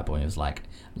had the Bible and it was like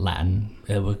Latin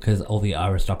because all the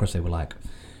aristocracy were like,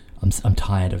 I'm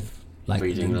tired of like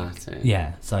reading Latin.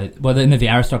 Yeah, so the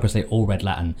aristocracy all read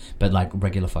Latin, but like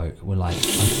regular folk were like,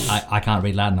 I can't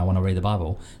read Latin. I want to read the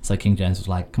Bible. So King James was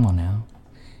like, come on now.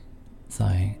 So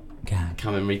gag.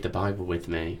 Come and read the Bible with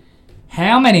me.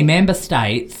 How many member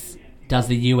states does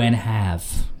the UN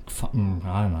have? I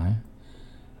don't know.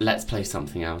 Let's play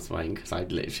something else, Wayne, because I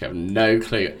literally have no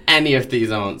clue any of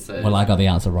these answers. Well, I got the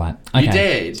answer right. Okay. You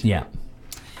did? Yeah.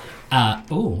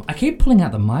 I keep pulling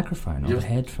out the microphone or the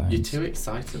headphones. You're too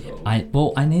excitable.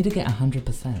 I need to get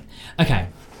 100%. Okay.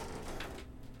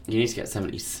 You need to get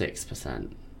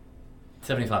 76%.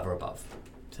 75 or above.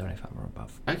 75 or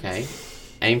above. Okay.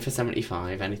 Aim for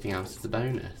 75. Anything else is a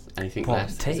bonus. Anything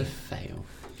less is a fail.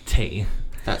 T.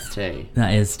 That's T.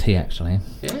 That is T, actually.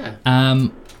 Yeah.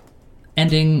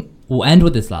 We'll end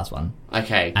with this last one.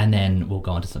 Okay. And then we'll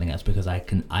go on to something else because I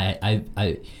can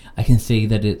see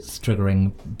that it's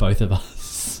triggering both of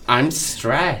us. I'm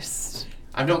stressed.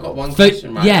 I've not got one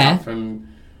question right now from.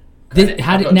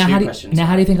 How do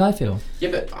you think I feel?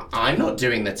 Yeah, but I'm not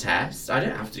doing the test. I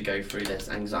don't have to go through this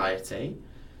anxiety.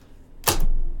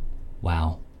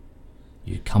 Wow.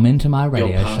 You come into my radio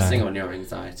show. You're passing on your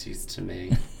anxieties to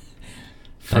me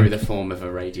through the form of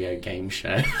a radio game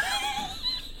show.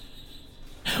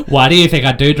 Why do you think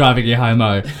I do Driving You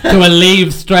Homo? To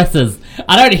alleviate stresses.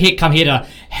 I don't come here to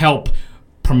help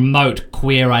promote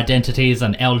queer identities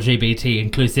and LGBT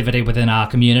inclusivity within our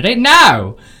community.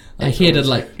 No! I'm here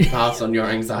to pass on your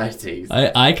anxieties.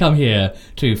 I come here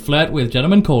to flirt with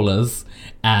gentlemen callers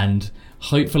and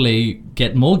hopefully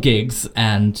get more gigs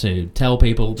and to tell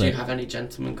people that... Do you have any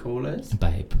gentlemen callers?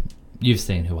 Babe, you've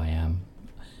seen who I am.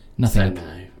 Nothing. So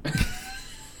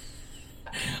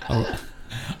no.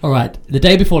 All right. The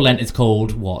day before Lent is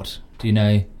called what? Do you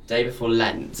know? Day before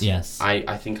Lent? Yes.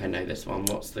 I think I know this one.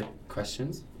 What's the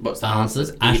questions? What's the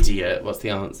answers? Idiot. What's the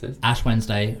answers? Ash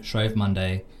Wednesday, Shrove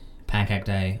Monday, Pancake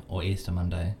Day, or Easter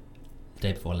Monday. The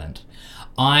day before Lent.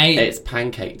 It's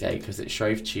Pancake Day because it's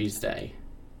Shrove Tuesday.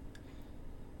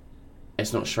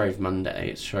 It's not Shrove Monday,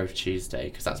 it's Shrove Tuesday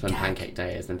because that's when Pancake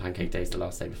Day is, and Pancake Day is the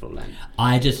last day before Lent.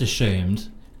 I just assumed,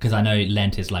 because I know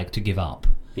Lent is like to give up.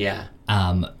 Yeah.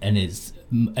 And it's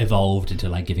evolved into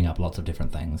like giving up lots of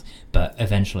different things, but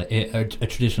eventually,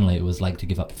 traditionally, it was like to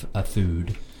give up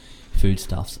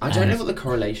foodstuffs. I don't know what the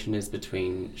correlation is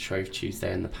between Shrove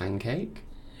Tuesday and the pancake.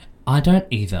 I don't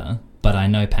either, but I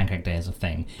know Pancake Day is a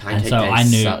thing. Pancake and so Day I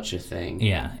is knew, such a thing.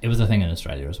 Yeah, it was a thing in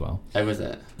Australia as well. Oh, was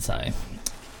it? So,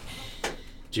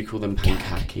 do you call them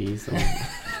pancakes?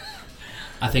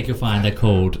 I think you'll find they're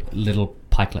called little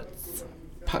pikelets.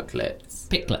 Pucklets?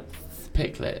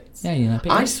 Picklets. Yeah, you know,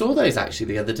 picklets. I saw those actually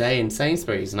the other day in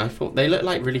Sainsbury's and I thought they look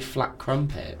like really flat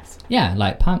crumpets. Yeah,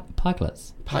 like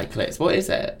pikelets. Pikelets. What is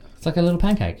it? It's like a little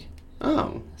pancake.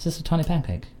 Oh. It's just a tiny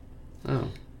pancake. Oh.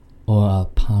 Or a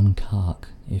pancake,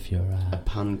 if you're a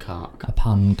pancake. A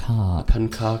pancake. A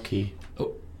pancake.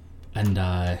 Oh. And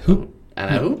hoop.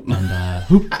 And a hoop. And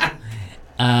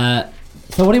hoop.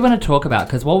 So what do you want to talk about?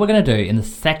 Because what we're going to do in the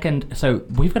second... So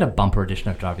we've got a bumper edition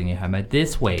of Driving You Homo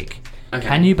this week. Okay.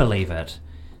 Can you believe it?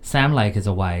 Sam Lake is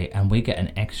away and we get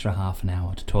an extra half an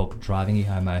hour to talk Driving You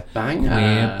Homo. Banger.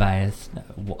 Queer-based...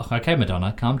 Okay,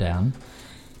 Madonna, calm down.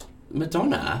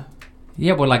 Madonna?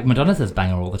 Yeah, well, like Madonna says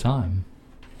banger all the time.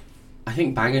 I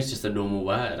think banger's just a normal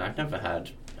word. I've never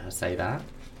heard her say that.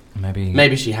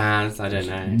 Maybe she has. I don't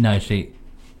know. No,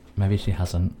 maybe she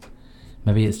hasn't.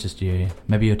 Maybe it's just you.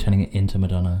 Maybe you're turning it into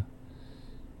Madonna.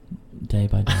 Day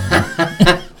by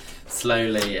day.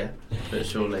 Slowly, but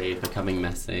surely becoming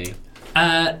messy.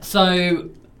 So,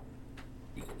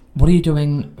 what are you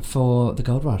doing for the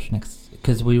Gold Rush next?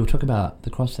 Because we were talking about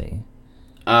the Crossy.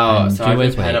 Oh, and so I've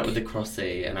Duo's been paired up week. with the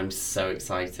Crossy, and I'm so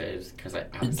excited because I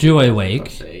absolutely Duo love the week.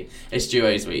 Crossy. It's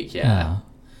Duo's week, yeah.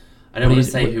 I don't What want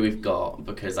do to you- say who we've got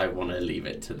because I want to leave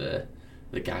it to the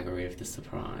gaggery of the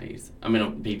surprise. I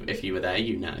mean, people, if you were there,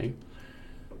 you know.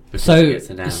 Because it gets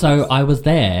announced. So I was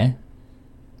there.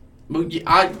 Well,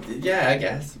 I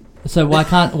guess. So why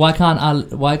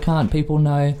can't people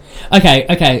know? Okay.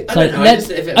 I So don't know, let's.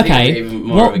 I just- Okay. even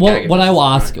more of a gag if What I it's will a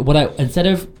ask,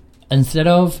 surprise. instead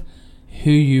of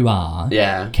who you are,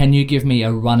 Yeah. can you give me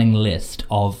a running list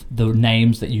of the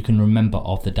names that you can remember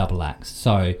of the double acts?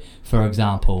 So, for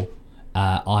example,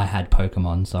 I had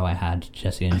Pokemon, so I had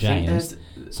Jesse and I think James.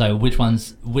 So which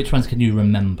ones can you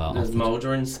remember? There's of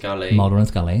Mulder and Scully. Mulder and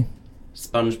Scully.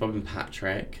 SpongeBob and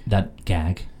Patrick. That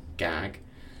gag.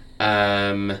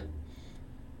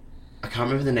 I can't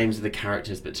remember the names of the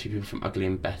characters, but two people from Ugly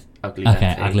Okay,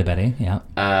 Betty. Ugly Betty. Yeah.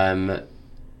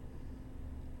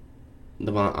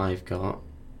 The one I've got,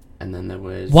 and then there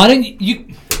was. Why don't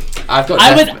you? I've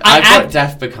got.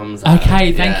 Death Becomes Her.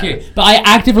 Okay, thank yeah. you. But I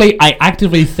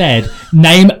actively said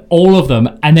name all of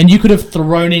them, and then you could have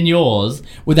thrown in yours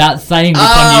without saying which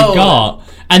one you've got,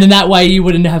 and then that way you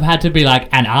wouldn't have had to be like,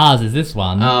 and ours is this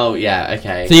one. Oh yeah,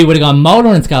 okay. So you would have gone Mulder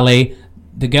and Scully,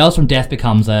 the girls from Death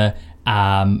Becomes Her,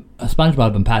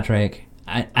 SpongeBob and Patrick,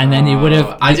 and then you would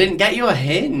have. I didn't get you a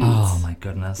hint. Oh my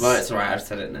goodness. Well, it's alright. I've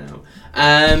said it now.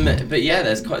 But yeah,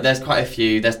 there's quite a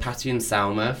few. There's Patty and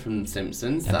Selma from The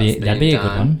Simpsons. That'd be a good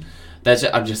one.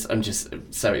 I'm just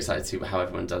so excited to see how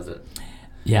everyone does it.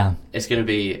 Yeah. It's gonna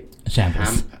be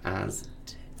Shambles. camp as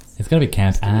tits. It's gonna be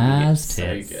camp as So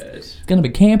tits. good. It's gonna be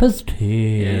camp as tits.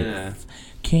 Yeah.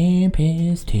 Camp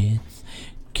as tits.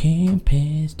 Camp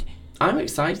as tits. I'm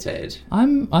excited.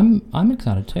 I'm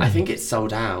excited too. I think it's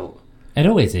sold out. it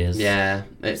always is. Yeah,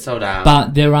 it's sold out.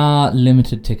 But there are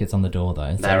limited tickets on the door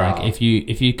though. So There like are. if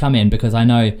you come in, because I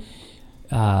know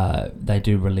they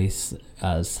do release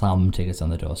some tickets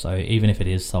on the door. So even if it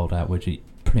is sold out, which it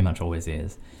pretty much always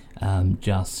is,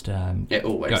 it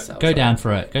always sells go out. down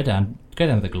for it. Go down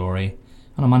to the Glory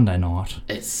on a Monday night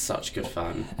It's such good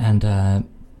fun. and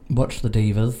watch the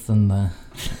divas and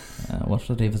watch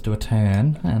the divas do a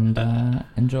turn and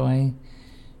enjoy,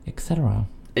 etc.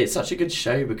 It's such a good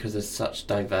show because there's such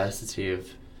diversity of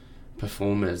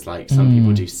performers. Like some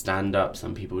people do stand up,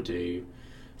 some people do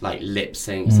like lip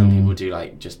sync, some people do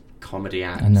like just comedy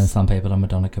acts. And then some people are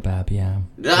Madonna Kebab, yeah.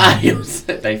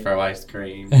 They throw ice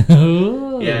cream.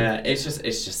 And Yeah, it's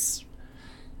just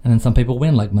then some people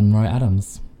win, like Monroe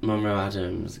Adams. Monroe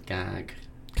Adams gag.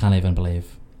 Can't even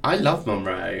believe. I love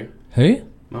Monroe. Who?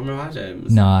 Monroe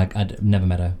Adams. No, I'd never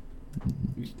met her.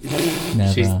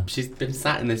 Never. She's been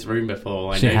sat in this room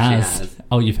before. I She know has. she has.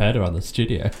 Oh, you've heard her on the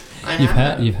studio. You've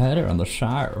heard her on the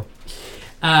show.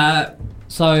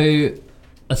 So,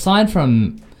 aside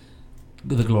from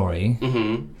the Glory,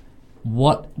 Mm-hmm.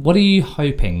 what are you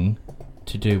hoping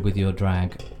to do with your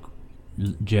drag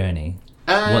journey?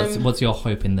 What's your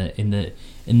hope in the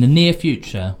near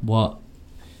future? What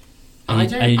I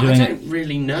don't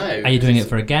really know. Are you doing it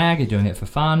for a gag? Are you doing it for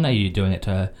fun? Are you doing it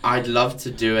to? I'd love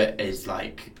to do it as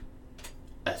like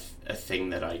a thing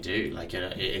that I do. Like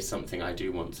it is something I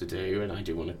do want to do, and I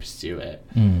do want to pursue it.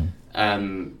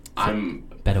 I'm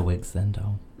Better wigs then,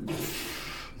 doll.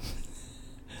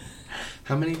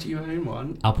 How many do you own?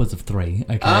 One? Upwards of 3.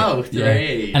 Okay. Oh, 3.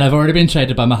 Yeah. And I've already been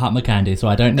shaded by Mahatma Gandhi, so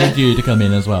I don't need you to come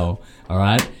in as well. All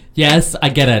right. Yes, I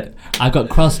get it. I've got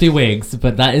crusty wigs,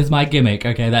 but that is my gimmick.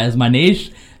 Okay, that is my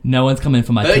niche. No one's coming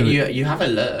for my. But you have a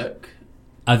look.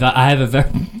 I have a very.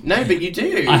 No, but you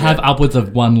do. I have upwards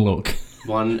of one look.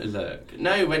 One look.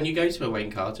 No, when you go to a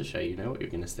Wayne Carter show, you know what you're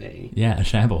going to see. Yeah, a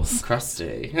shambles.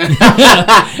 Crusty.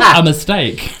 A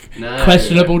mistake. No.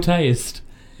 Questionable taste.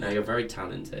 No, you're very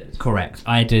talented. Correct.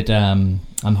 I did. I'm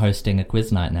hosting a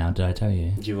quiz night now. Did I tell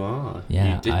you? You are.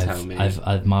 Yeah, You did tell me.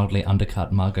 I've mildly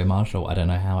undercut Margot Marshall. I don't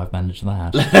know how I've managed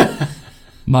that.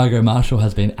 Margot Marshall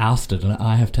has been ousted, and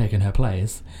I have taken her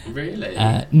place. Really?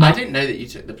 No. I didn't know that you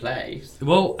took the place.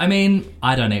 Well, I mean,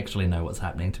 I don't actually know what's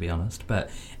happening, to be honest. But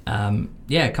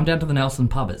yeah, come down to the Nelson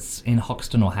Pub. It's in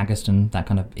Hoxton or Haggerston, that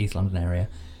kind of East London area.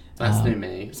 That's near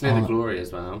me. It's near the Glory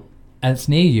as well. And it's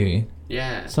near you.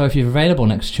 Yeah. So if you're available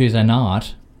next Tuesday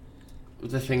night.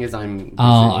 The thing is, I'm busy.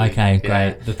 Oh, okay,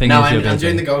 great. The thing is, I'm you're busy.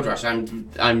 doing the Gold Rush. I'm.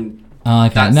 Oh,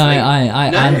 okay. That's No, like- I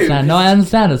No, understand. No, I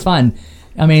understand. It's fine.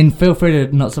 I mean, feel free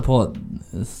to not support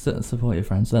your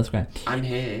friends. So that's great. I'm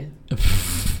here.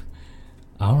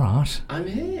 All right. I'm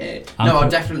here. I'm No, I'll co-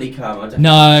 definitely come.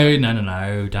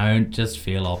 No. Don't just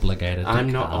feel obligated.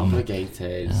 I'm not come.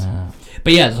 obligated.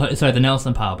 But yeah, so the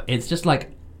Nelson Pub. It's just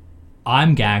like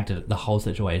I'm gagged at the whole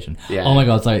situation. Yeah. Oh my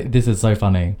god! So this is so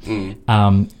funny.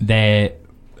 They're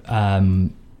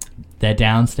their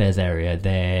downstairs area,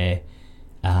 they're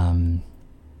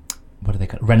what are they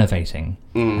called? Renovating,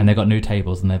 and they've got new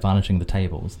tables and they're varnishing the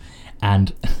tables.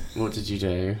 And what did you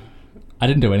do? I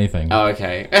didn't do anything. Oh,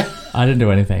 okay. I didn't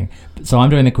do anything. So I'm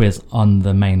doing the quiz on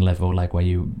the main level, like where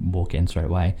you walk in straight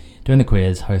away, doing the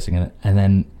quiz, hosting it, and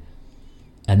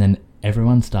then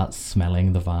everyone starts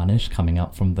smelling the varnish coming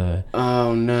up from the.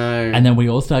 Oh no! And then we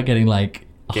all start getting like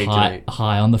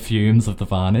high on the fumes of the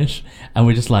varnish, and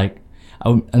we're just like.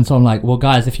 And so I'm like, well,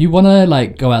 guys, if you want to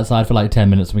like go outside for like 10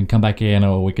 minutes, we can come back in,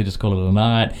 or we could just call it a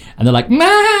night. And they're like,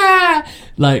 nah!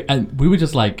 Like, and we were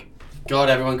just like,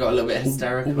 God, everyone got a little bit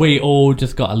hysterical. We all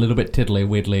just got a little bit tiddly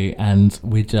widdly, and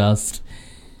we just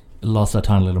lost our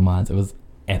tiny little minds. It was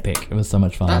epic. It was so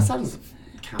much fun. That sounds.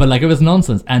 But like, it was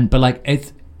nonsense. But like,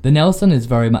 it's the Nelson is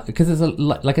very much because it's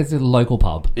a local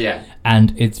pub. Yeah.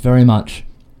 And it's very much,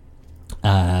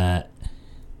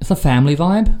 it's a family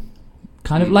vibe.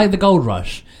 Kind of like the Gold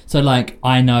Rush. So, like,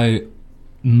 I know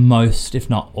most, if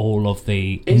not all of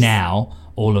the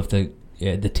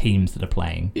teams that are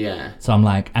playing. Yeah. So I'm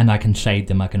like, and I can shade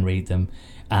them, I can read them.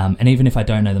 And even if I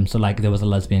don't know them, so like there was a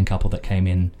lesbian couple that came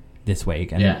in this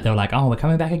week, and they were like, oh, we're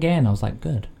coming back again. I was like,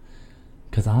 good.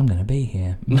 Because I'm going to be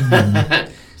here.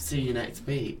 See you next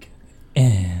week.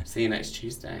 Yeah. See you next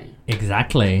Tuesday.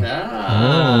 Exactly.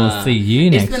 Ah. Oh, see you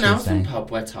next Tuesday. It's the Tuesday. Nelson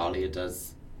pub where Talia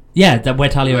does... Yeah, where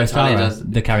Talia O'Stara does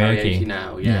the karaoke.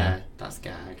 now, yeah. That's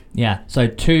gag. Yeah, so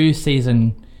 2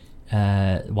 season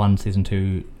 1, season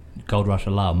 2 Gold Rush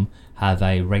alum have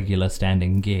a regular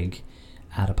standing gig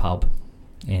at a pub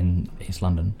in East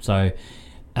London. So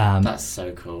that's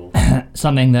so cool.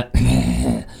 something that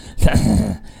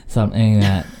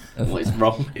what is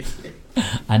wrong with you?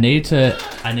 I need to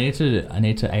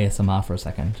ASMR for a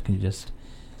second. Can you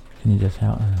just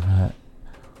help?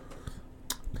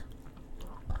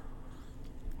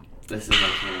 This is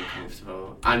making me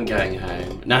uncomfortable. I'm going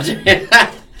home. No,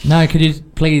 no, could you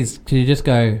just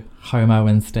go homo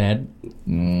instead?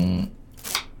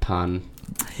 Pun.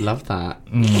 Love that.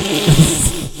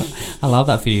 I love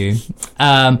that for you.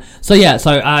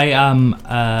 So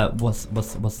I what's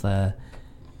the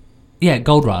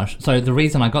Gold Rush. So the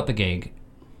reason I got the gig,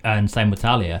 and same with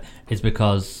Talia, is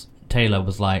because Taylor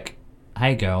was like,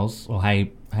 "Hey girls," or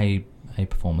 "Hey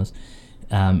performers,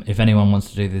 if anyone wants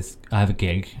to do this, I have a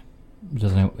gig.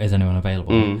 Is anyone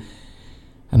available?"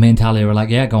 And me and Talia were like,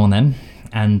 yeah, go on then.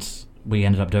 And we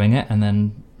ended up doing it, and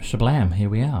then shablam, here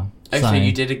we are. Oh, so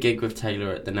you did a gig with Taylor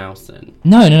at the Nelson?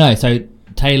 No. So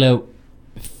Taylor,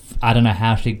 I don't know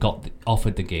how she got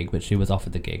offered the gig, but she was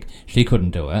offered the gig. She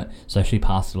couldn't do it, so she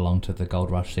passed it along to the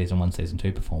Gold Rush season 1, season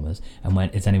 2 performers and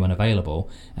went, is anyone available?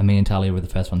 And me and Talia were the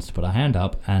first ones to put our hand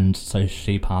up, and so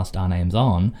she passed our names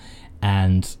on,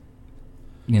 and,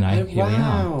 here we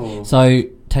are. So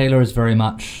Taylor is very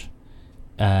much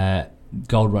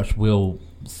Gold Rush will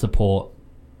support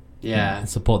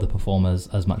the performers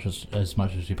as much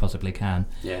as you possibly can.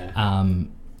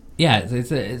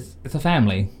 It's a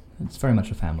family. It's very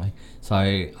much a family.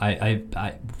 So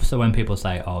so when people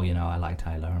say, oh, I like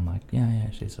Taylor, I'm like,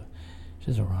 yeah, she's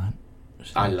alright.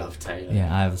 I love Taylor.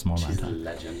 Yeah, I have a small amount of time. She's a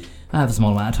legend. I have a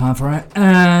small amount of time for it.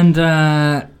 And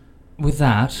with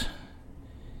that,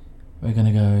 we're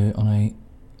gonna go on a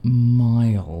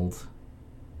mild,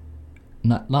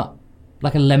 not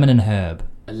like a lemon and herb.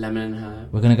 A lemon and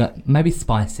herb. We're gonna go maybe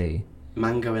spicy.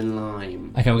 Mango and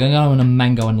lime. Okay, we're gonna go on a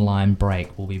mango and lime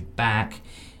break. We'll be back.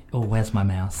 Oh, where's my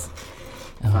mouse?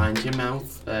 Find your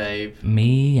mouse, babe.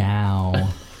 Meow.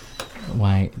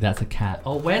 Wait, that's a cat.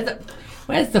 Oh, where's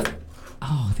the?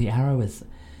 Oh, the arrow is.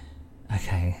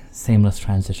 Okay, seamless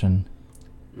transition.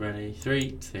 Ready?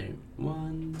 3, 2,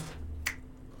 1.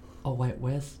 Oh wait,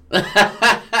 where's?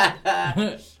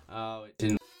 Oh, it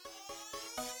didn't.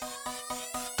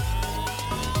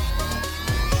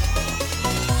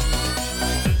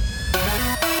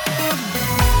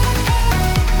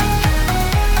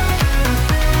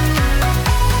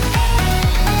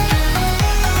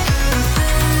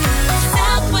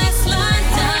 Southwest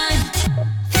London,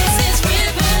 this is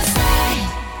Riverside.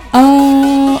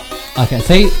 Oh. Okay.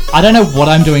 See, I don't know what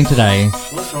I'm doing today.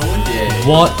 What's wrong with you?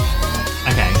 What?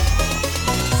 Okay.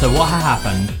 So what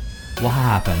happened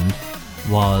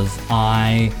was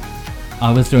I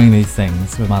was doing these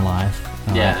things with my life.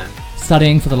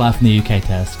 Studying for the Life in the UK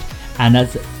test, and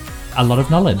that's a lot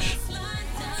of knowledge.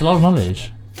 It's a lot of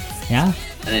knowledge. Yeah.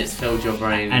 And it's filled your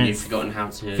brain, and you've forgotten how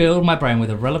to. Filled my brain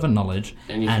with irrelevant knowledge.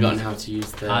 And you've forgotten how to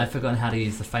use the. I've forgotten how to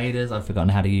use the faders. I've forgotten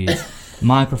how to use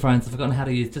microphones. I've forgotten how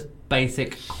to use just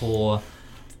basic core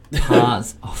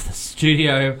parts of the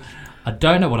studio. I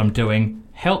don't know what I'm doing.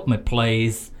 Help me,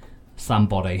 please.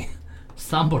 Somebody.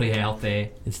 somebody out there,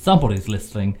 if somebody's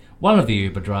listening, one of the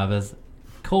Uber drivers,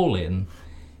 call in.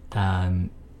 I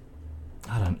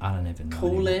don't even know.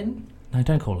 Call in? No,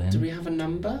 don't call in. Do we have a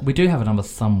number? We do have a number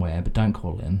somewhere, but don't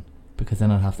call in because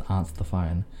then I'd have to answer the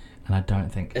phone, and I don't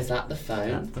think Is that the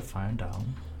phone? that's the phone,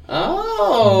 darling.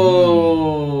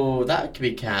 Oh, that could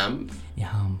be camp.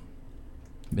 Yeah,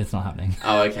 it's not happening.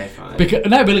 Oh, okay, fine. Because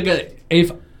no, but look,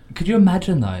 if could you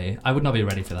imagine though? I would not be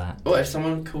ready for that. What if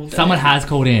someone called Someone in? has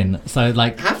called in, so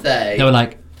like Have they? they were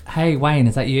like, "Hey Wayne,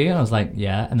 is that you?" And I was like,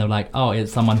 "Yeah." And they were like, "Oh,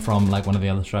 it's someone from like one of the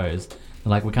other shows." They're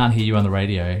like, "We can't hear you on the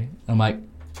radio." I'm like,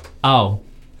 "Oh."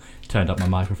 Turned up my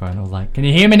microphone. I was like, "Can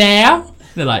you hear me now?"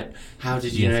 They're like, How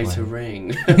did you Yes, know to Wayne.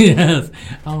 ring? "Yes."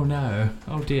 Oh no.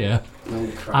 Oh dear. Oh,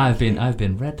 crap. I've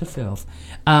been read to filth.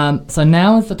 So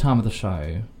now is the time of the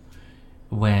show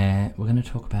where we're going to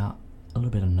talk about a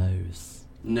little bit of nose.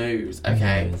 News.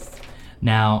 Okay. Nose.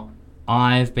 Now,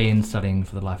 I've been studying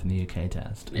for the Life in the UK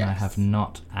test, and I Yes. have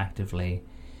not actively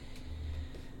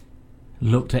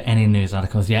looked at any news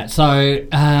articles yet. So,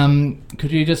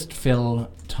 could you just fill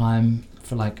time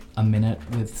for like a minute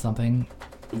with something?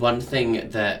 One thing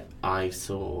that I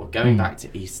saw, going back to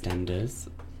EastEnders,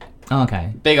 Oh,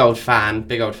 okay. big old fan of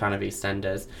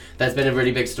EastEnders. There's been a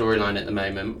really big storyline at the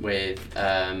moment with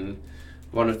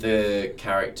one of the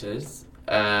characters.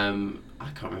 I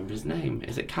can't remember his name.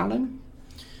 Is it Callum?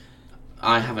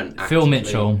 I haven't Phil actively-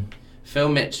 Mitchell. Phil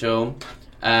Mitchell.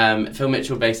 Phil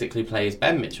Mitchell basically plays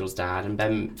Ben Mitchell's dad,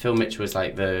 and Phil Mitchell is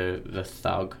like the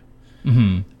thug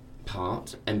Mm-hmm.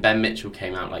 part, and Ben Mitchell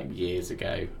came out like years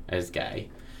ago as gay,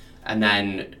 and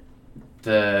then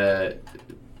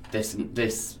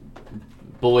this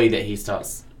boy that he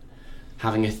starts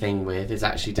having a thing with is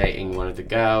actually dating one of the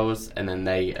girls, and then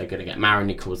they are going to get married and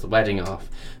he calls the wedding off.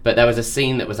 But there was a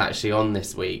scene that was actually on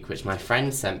this week which my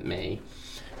friend sent me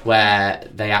where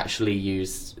they actually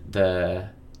used the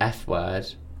F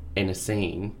word in a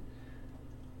scene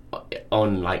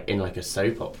on like in like a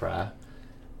soap opera.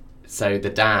 So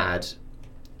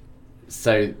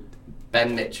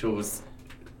Ben Mitchell's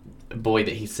boy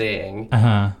that he's seeing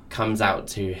Uh-huh. comes out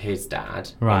to his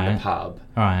dad in Right. the pub,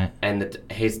 All right. and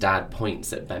his dad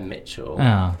points at Ben Mitchell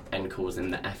Oh. and calls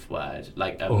him the F word.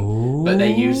 Like, Ooh. but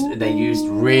they used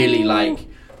really like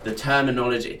the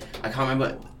terminology. I can't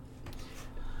remember.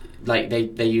 Like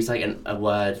they used like a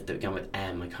word that began with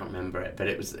M. I can't remember it, but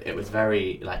it was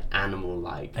very like animal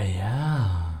like. Yeah.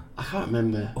 I can't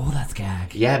remember. Oh, that's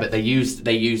gag. Yeah, but they used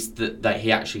that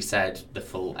he actually said the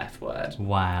full F word.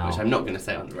 Wow. Which I'm not going to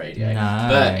say on the radio. No.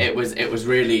 But it was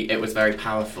very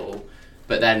powerful.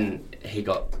 But then he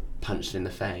got punched in the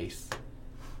face.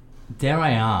 Dare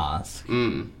I ask,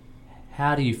 Mm.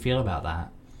 how do you feel about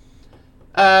that?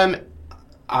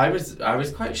 I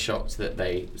was quite shocked that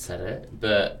they said it,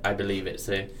 but I believe it's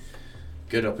a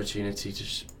good opportunity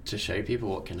to show people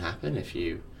what can happen if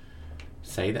you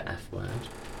say the F word.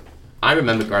 I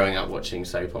remember growing up watching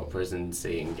soap operas and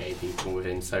seeing gay people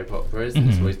within soap operas.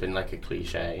 It's Mhm. always been like a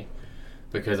cliche,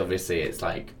 because obviously it's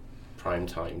like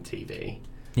primetime TV.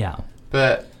 Yeah.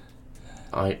 But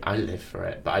I live for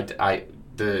it. But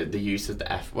the use of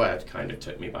the F word kind of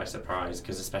took me by surprise,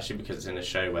 especially because it's in a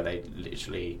show where they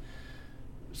literally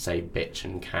say bitch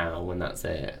and cow and that's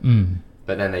it. Mm.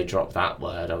 But then they dropped that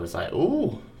word. I was like,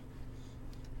 ooh,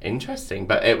 interesting.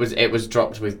 But it was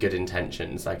dropped with good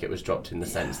intentions. Like, it was dropped in the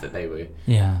sense that they were.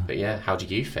 Yeah. But yeah, how do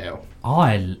you feel?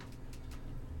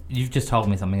 You've just told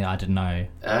me something that I didn't know,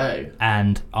 Oh,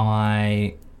 and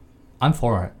I'm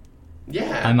for it.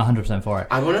 yeah. I'm 100% for it.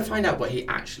 I want to find out what he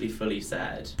actually fully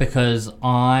said. Because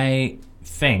I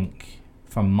think,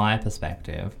 from my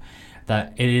perspective,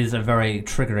 that it is a very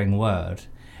triggering word,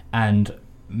 and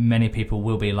many people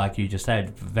will be, like you just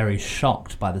said, very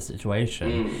shocked by the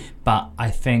situation. Mm. But I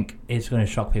think it's going to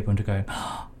shock people into go,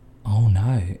 oh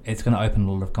no, it's going to open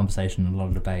a lot of conversation and a lot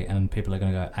of debate, and people are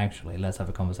going to go, actually, let's have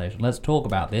a conversation. Let's talk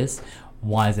about this.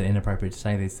 Why is it inappropriate to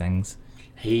say these things?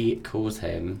 He calls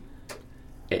him.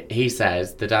 He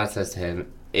says, the dad says to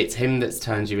him, "It's him that's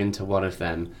turned you into one of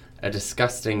them. A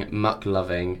disgusting,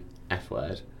 muck-loving F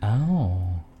word."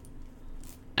 Oh.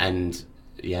 And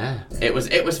yeah, it was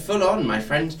full on. My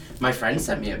friend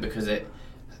sent me it because it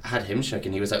had him shook,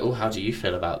 and he was like, "Oh, how do you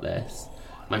feel about this?"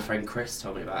 My friend Chris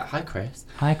told me about it. Hi, Chris.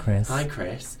 Hi, Chris. Hi,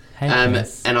 Chris. Hey,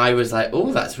 Chris. And I was like,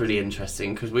 "Oh, that's really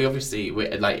interesting," because we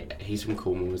like, he's from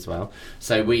Cornwall as well,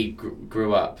 so we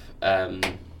grew up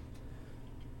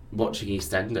watching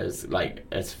EastEnders like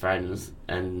as friends,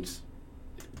 and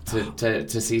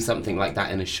to see something like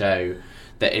that in a show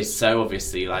that is so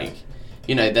obviously like,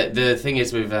 you know, the thing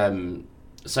is with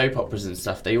soap operas and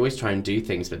stuff, they always try and do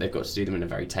things, but they've got to do them in a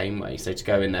very tame way. So to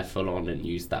go in there full on and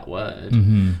use that word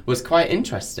was quite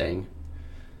interesting.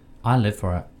 I live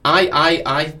for it.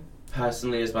 I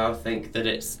personally as well think that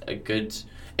it's a good.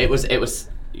 It was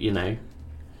you know,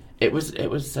 it was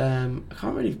I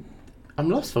can't really. I'm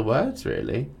lost for words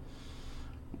really.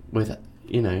 With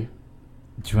you know.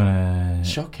 Do you want to...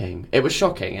 Shocking. It was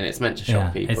shocking, and it's meant to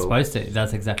shock people. It's supposed to.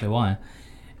 That's exactly why.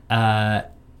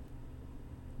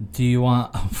 Do you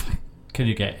want... Could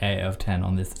you get 8 out of 10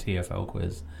 on this TFL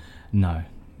quiz? No.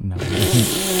 No.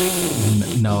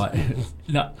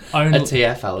 No. Only... A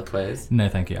TFL quiz? No,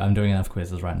 thank you. I'm doing enough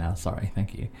quizzes right now. Sorry.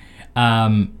 Thank you.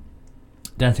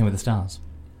 Dancing with the Stars.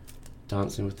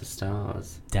 Dancing with the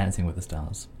Stars. Dancing with the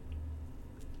Stars.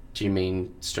 Do you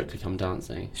mean Strictly Come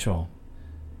Dancing? Sure.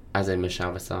 As in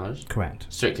Michelle Visage? Correct.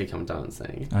 Strictly Come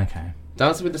Dancing. Okay.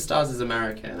 Dancing with the Stars is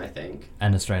American, I think.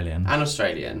 And Australian. And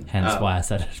Australian. Hence why I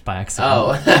said it by accident.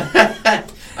 Oh.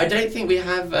 I don't think we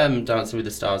have Dancing with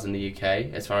the Stars in the UK,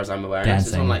 as far as I'm aware.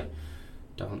 Dancing. It's on like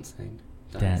dancing.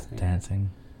 Dancing.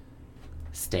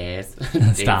 Stairs.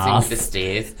 Stars. Dancing with the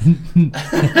stairs.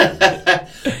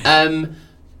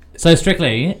 So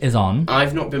Strictly is on.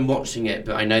 I've not been watching it,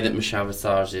 but I know that Michelle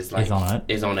Visage is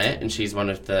on it, and she's one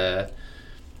of the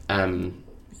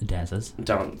dancers.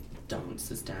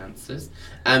 Dancers.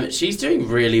 She's doing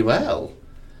really well,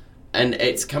 and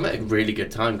it's come at a really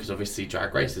good time because obviously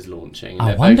Drag Race is launching.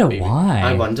 I wonder why.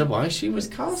 I wonder why she was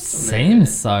cast on it.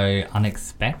 Seems so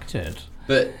unexpected.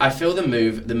 But I feel the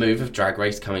move of Drag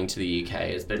Race coming to the UK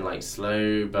has been like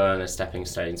slow burner stepping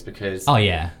stones because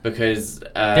because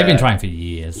they've been trying for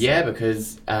years. Yeah,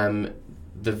 because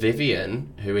the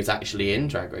Vivian, who is actually in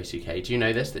Drag Race UK, do you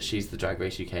know this? That she's the Drag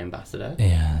Race UK ambassador?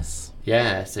 Yes.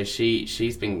 Yeah, so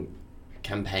she's been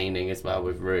campaigning as well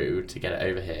with Rue to get it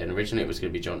over here. And originally it was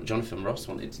going to be Jonathan Ross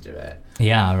wanted to do it.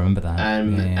 Yeah, I remember that.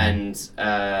 And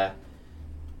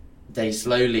they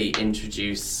slowly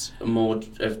introduce more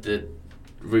of the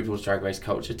RuPaul's Drag Race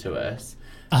culture to us.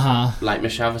 Like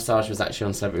Michelle Visage was actually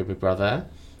on Celebrity Big Brother.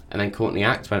 And then Courtney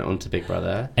Act went on to Big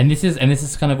Brother. And this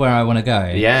is kind of where I want to go.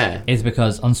 Yeah. Is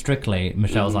because on Strictly,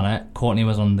 Michelle's on it. Courtney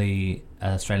was on the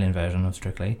Australian version of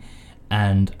Strictly.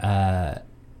 And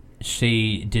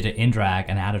she did it in drag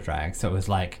and out of drag. So it was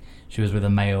like she was with a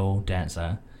male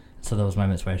dancer. So there was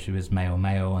moments where she was male,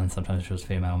 and sometimes she was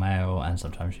female, and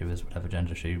sometimes she was whatever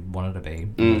gender she wanted to be.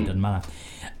 It didn't matter.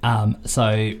 So,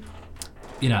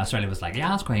 you know, Australia was like,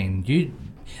 yes, queen. You...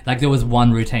 Like, there was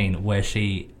one routine where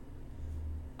she...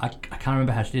 I can't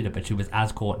remember how she did it, but she was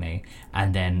as Courtney,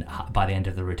 and then by the end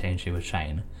of the routine, she was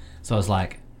Shane. So it was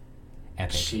like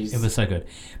epic. Jeez. It was so good.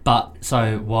 but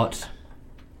so what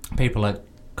people are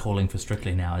calling for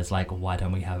Strictly now is like, why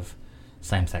don't we have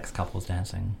same-sex couples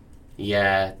dancing?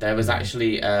 Yeah, there was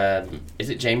actually, is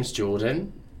it James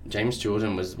Jordan? James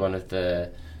Jordan was one of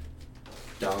the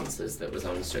dancers that was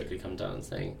on Strictly Come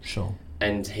Dancing. Sure.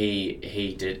 And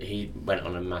he went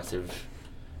on a massive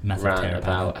rant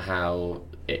about how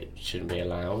it shouldn't be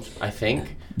allowed. I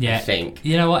think.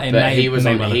 You know what? He was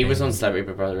on Celebrity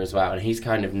Big Brother as well, and he's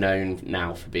kind of known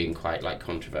now for being quite like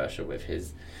controversial with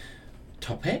his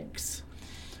topics.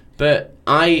 But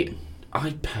I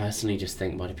personally just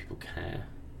think, why do people care?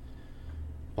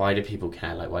 Why do people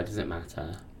care? Like, why does it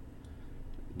matter?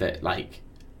 That like.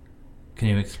 Can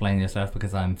you explain yourself,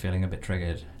 because I'm feeling a bit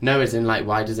triggered? No, as in like,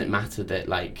 why does it matter that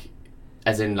like,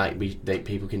 as in like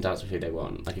people can dance with who they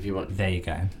want? Like if you want. There you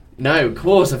go. No, of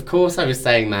course I was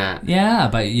saying that. Yeah,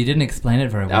 but you didn't explain it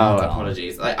very well. Oh,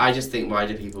 apologies. Like, I just think, why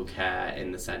do people care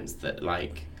in the sense that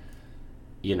like,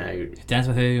 you know, dance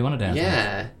with who you want to dance with.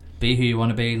 Yeah. Be who you want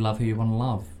to be, love who you want to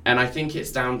love. And I think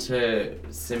it's down to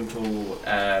simple,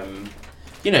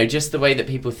 you know, just the way that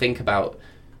people think about.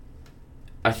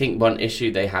 I think one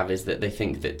issue they have is that they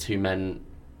think that two men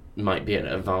might be at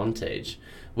an advantage,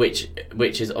 which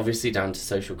is obviously down to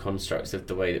social constructs of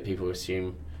the way that people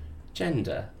assume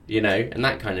gender, you know, and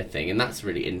that kind of thing, and that's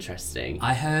really interesting.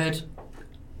 I heard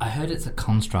it's a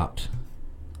construct.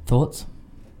 Thoughts?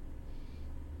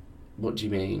 What do you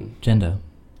mean? Gender.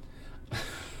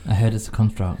 I heard it's a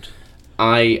construct.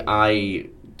 I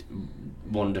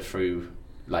wander through,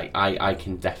 like, I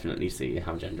can definitely see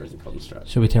how gender is a construct.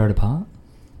 Should we tear it apart?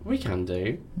 We can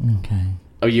do. Okay.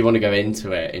 Oh, you want to go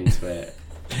into it?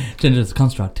 Gender is a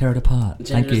construct. Tear it apart.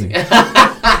 Thank you.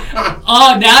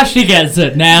 Oh, now she gets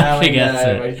it. Now she gets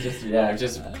it. I've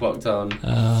just clocked on.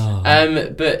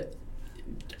 Oh. But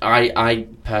I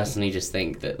personally just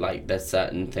think that like there's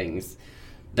certain things.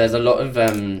 There's a lot of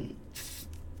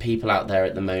people out there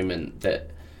at the moment that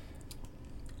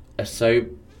are so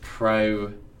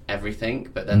pro everything,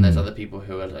 but then there's other people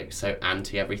who are like so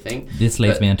anti everything. This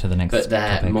leads me into the next But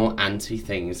they're topic. more anti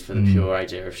things for the pure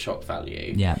idea of shock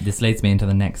value. Yeah, this leads me into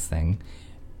the next thing.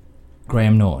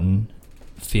 Graham Norton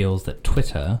feels that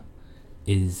Twitter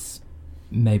is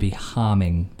maybe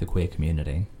harming the queer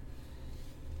community.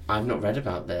 I've not read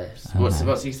about this. Oh,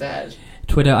 What's he said?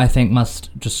 Twitter, I think,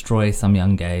 must destroy some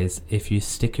young gays if you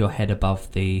stick your head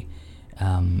above the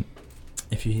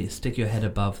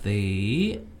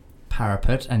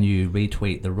parapet and you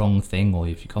retweet the wrong thing, or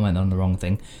if you comment on the wrong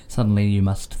thing, suddenly you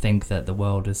must think that the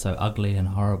world is so ugly and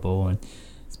horrible and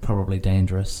it's probably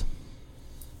dangerous.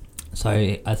 So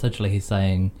essentially he's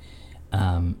saying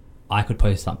I could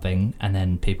post something and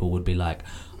then people would be like,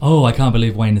 oh, I can't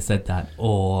believe Wayne has said that,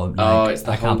 or like, it's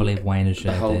the I whole- can't believe Wayne has The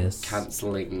shared whole this.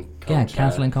 cancelling culture. Yeah,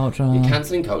 cancelling culture. Yeah,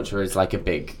 cancelling culture is like a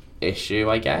big issue,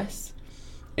 I guess,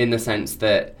 in the sense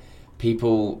that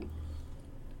people,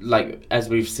 like, as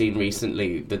we've seen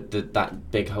recently,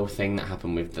 that big whole thing that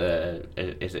happened with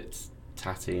is it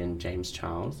Tati and James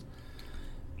Charles?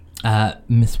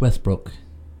 Miss Westbrook.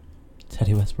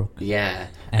 Teddy Westbrook. Yeah,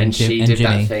 And and Jim- she and did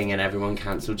Jimmy. that thing, and everyone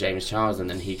cancelled James Charles, and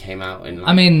then he came out and. Like,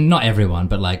 I mean, not everyone,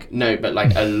 but like... no, but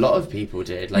like a lot of people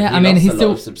did. Like, Yeah, he I mean, lost he's a still-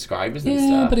 lot of subscribers and Yeah,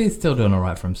 stuff. but he's still doing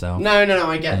alright for himself. No,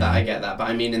 I get Yeah. that. But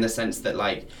I mean, in the sense that,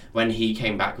 like, when he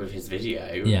came back with his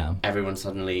video, Yeah. everyone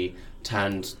suddenly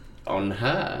turned on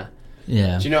her.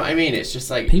 Yeah. Do you know what I mean? It's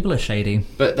just like, People are shady.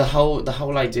 but the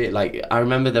whole idea, like, I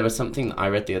remember there was something that I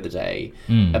read the other day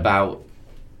about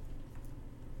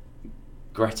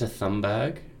Greta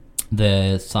Thunberg.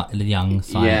 The young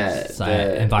science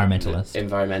environmentalist. The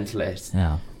environmentalist.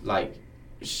 Yeah. Like,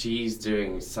 she's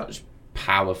doing such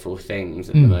powerful things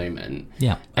at the moment.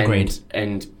 Yeah, agreed.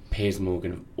 And Piers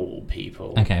Morgan of all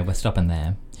people. Okay, we're stopping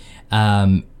there.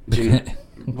 Do you-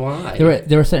 Why?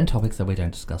 There are certain topics that we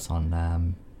don't discuss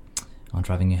on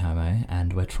Driving You Homo,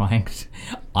 and we're trying.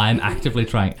 I'm actively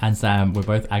trying, and Sam, we're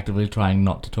both actively trying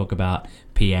not to talk about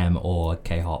PM or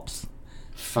K-Hops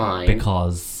Fine.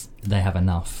 because they have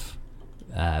enough.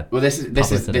 Well, this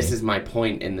publicity. is my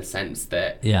point in the sense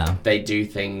that Yeah, they do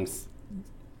things.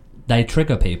 they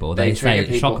trigger people. They trigger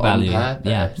say people shock on value.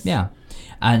 purpose. Yeah.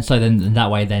 And so then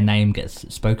that way their name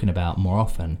gets spoken about more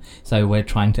often. So we're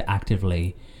trying to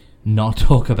actively not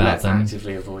talk about Let's them.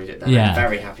 actively avoid it. Then. Yeah. I'm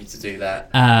very happy to do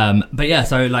that. But yeah,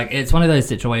 so like it's one of those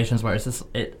situations where it's just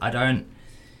I don't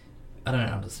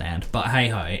understand. But hey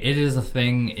ho, it is a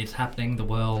thing. It's happening. The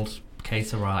world, que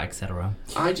sera, etc.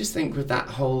 I just think with that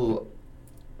whole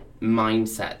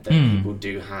mindset that people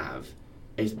do have,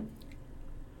 is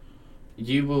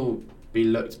you will be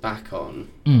looked back on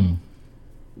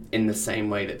in the same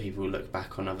way that people look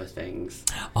back on other things.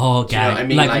 Oh, Do you know gag! what I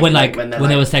mean? Like when they're when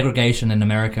there was segregation in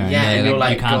America. Yeah, and you're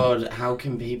like, you can't. God, how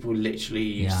can people literally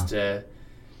used to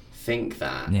think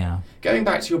that? Yeah. Going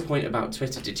back to your point about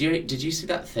Twitter, did you see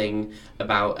that thing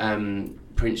about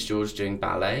Prince George doing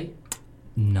ballet?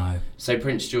 No, So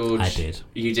Prince George, I did.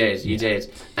 You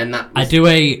did, and that I was, do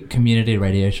a community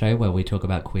radio show where we talk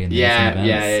about queer news and events.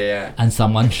 yeah. And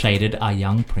someone shaded our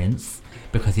young prince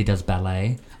because he does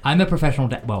ballet. I'm a professional.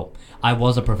 I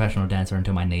was a professional dancer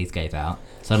until my knees gave out.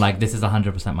 So like, this is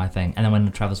 100% my thing. And then when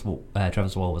Travis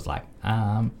Wall was like,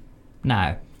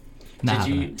 no. Did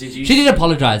you? She did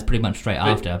apologize pretty much straight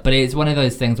after, but it's one of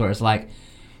those things where it's like,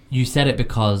 you said it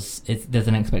because there's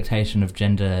an expectation of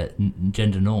gender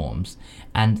norms,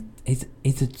 and he's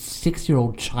a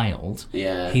 6-year-old child.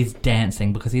 Yeah. He's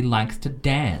dancing because he likes to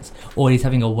dance, or he's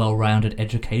having a well-rounded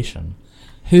education.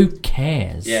 Who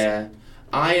cares? Yeah,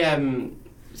 I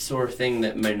saw a thing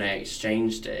that Monet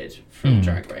Exchange did from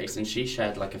Drag Race, and she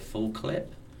shared like a full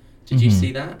clip. Did you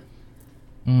see that?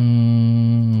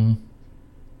 Mm,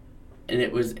 And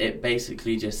it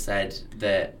basically just said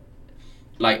that,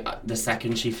 like, the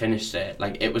second she finished it,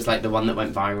 like, it was like the one that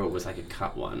went viral was like a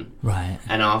cut one. right.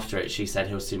 And after it, she said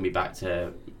he'll soon be back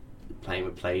to playing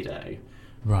with Play-Doh.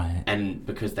 Right. And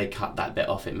because they cut that bit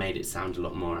off, it made it sound a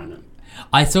lot more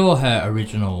I saw her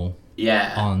original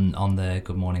Yeah. on the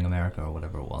Good Morning America or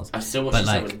whatever it was. I still watch But it.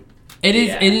 like, it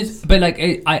is, but like,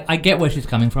 I get where she's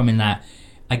coming from in that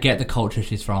I get the culture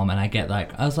she's from, and I get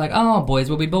like, I was like, oh, boys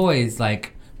will be boys,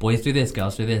 like, boys do this,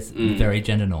 girls do this, very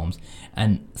gender norms.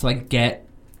 And so I get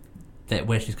that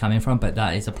where she's coming from, but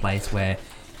that is a place where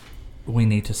we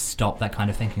need to stop that kind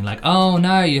of thinking, like, oh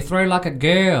no, you throw like a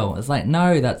girl. It's like,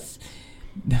 no, that's...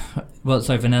 Well,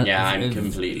 so Vanessa... Yeah, I'm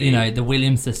completely... You know, the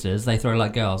Williams sisters, they throw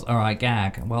like girls. Alright,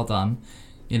 gag, well done.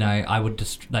 You know, I would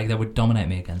just... Like, they would dominate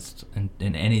me against...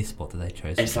 In any sport that they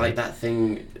chose. It's like that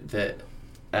thing that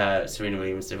Serena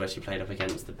Williams did where she played up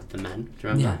against the men. Do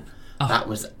you remember Yeah. that? Oh. That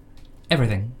was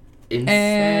Everything. insane.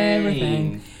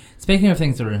 Everything. Speaking of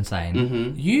things that are insane,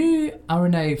 Mhm. you are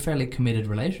in a fairly committed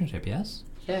relationship, yes?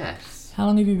 Yes. How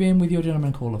long have you been with your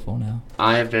gentleman caller for now?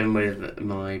 I have been with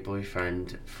my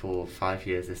boyfriend for 5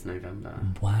 years this November.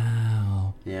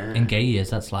 Wow. Yeah. In gay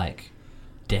years, that's like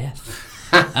death.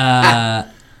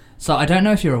 So I don't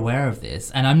know if you're aware of this,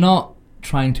 and I'm not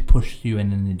trying to push you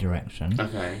in any direction.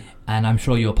 Okay. And I'm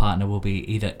sure your partner will be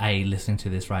either A, listening to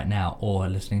this right now or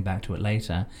listening back to it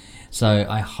later. So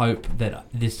I hope that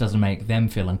this doesn't make them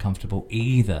feel uncomfortable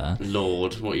either.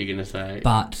 Lord, what are you going to say?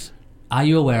 But are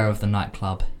you aware of the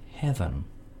nightclub Heaven?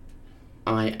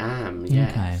 I am,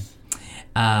 yes.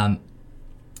 Okay.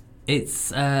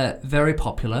 It's very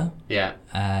popular Yeah.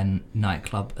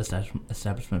 nightclub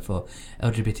establishment for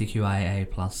LGBTQIA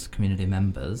plus community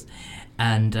members,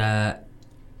 and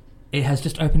it has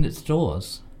just opened its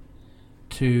doors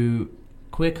to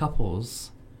queer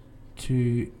couples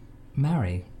to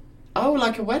marry. Oh,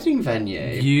 like a wedding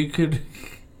venue? You could...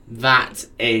 That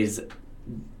is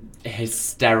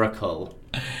hysterical.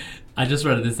 I just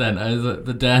read this then.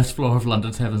 The dance floor of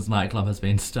London's Heaven's nightclub has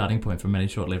been starting point for many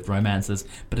short-lived romances,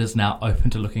 but is now open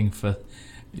to looking for,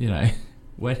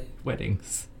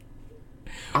 weddings.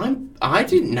 I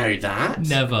didn't know that.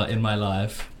 Never in my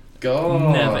life.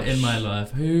 God. Never in my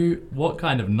life. What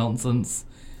kind of nonsense?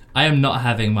 I am not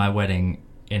having my wedding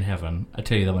in heaven. I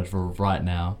tell you that much for right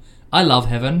now. I love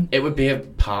heaven. It would be a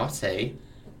party.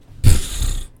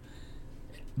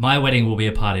 My wedding will be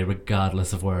a party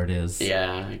regardless of where it is.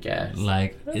 Yeah, I guess.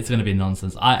 Like, it's going to be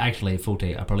nonsense. I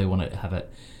probably want to have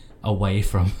it away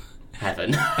from...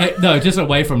 Heaven. No, just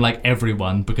away from, like,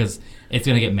 everyone, because it's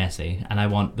going to get messy, and I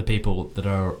want the people that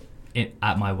are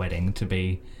at my wedding to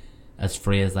be as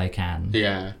free as they can.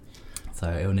 Yeah.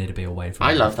 So it will need to be away from...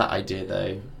 I love that idea,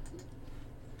 though.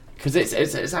 Because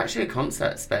it's actually a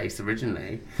concert space,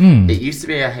 originally. It used to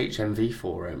be a HMV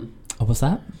forum. Oh, what's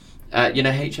that? You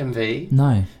know HMV?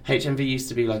 No. HMV used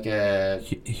to be like a...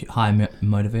 High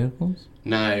motor vehicles?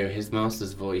 No, His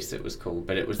Master's Voice it was called,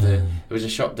 but it was a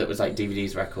shop that was like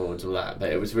DVDs, records, all that.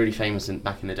 But it was really famous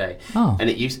back in the day. Oh. And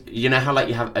it used, you know how like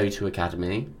you have O2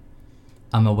 Academy?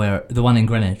 I'm aware. The one in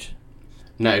Greenwich?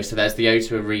 No, so there's the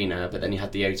O2 Arena, but then you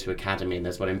have the O2 Academy, and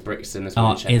there's one in Brixton, there's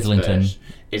one in Shepherd's Islington. Bush,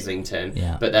 Islington.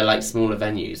 Yeah. But they're like smaller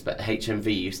venues. But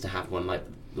HMV used to have one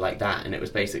like that, and it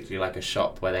was basically like a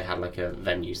shop where they had like a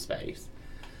venue space.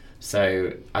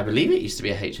 So I believe it used to be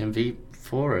a HMV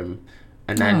forum,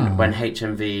 and then when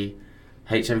HMV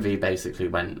basically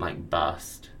went like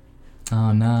bust.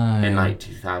 Oh no! In like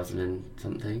 2000 and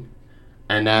something,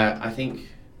 and I think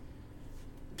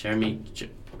Jeremy.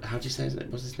 How do you say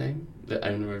what's his name? The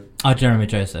owner of... Oh, Jeremy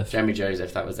Joseph. Jeremy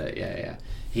Joseph, that was it, yeah.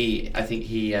 I think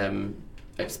he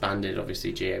expanded,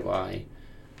 obviously, GAY,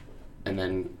 and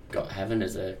then got Heaven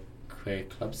as a queer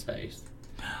club space.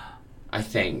 I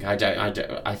think. I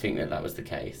think that was the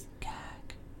case. Gag.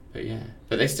 But yeah.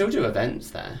 But they still do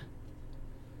events there.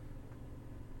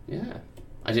 Yeah.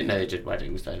 I didn't know they did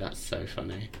weddings, though. That's so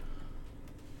funny.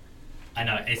 I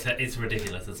know, it's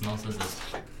ridiculous. It's nonsense.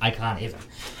 I can't even...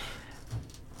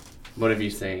 What have you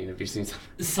seen? Have you seen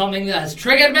something? Something that has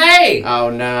triggered me! Oh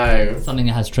no. Something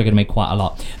that has triggered me quite a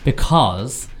lot.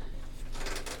 Because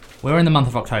we're in the month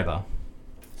of October.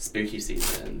 Spooky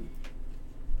season.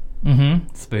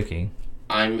 Spooky.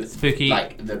 I'm spooky,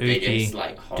 like the biggest ooky,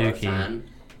 like horror dooky. fan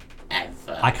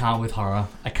ever. I can't with horror.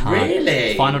 I can't.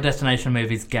 Really? Final Destination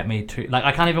movies get me too... Like,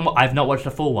 I can't even... I've not watched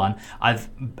a full one. I've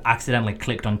accidentally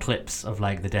clicked on clips of,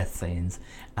 like, the death scenes.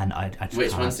 And I just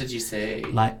Which can't. ones did you see?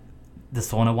 Like... The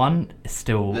sauna one is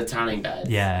still... The tanning beds?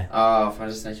 Yeah. Oh, Final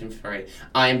Destination 3.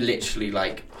 I'm literally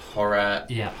like horror.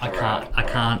 Yeah, horror.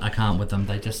 I can't with them.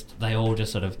 They all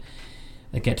just sort of...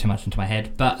 They get too much into my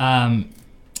head. But,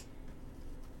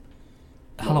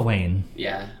 Halloween.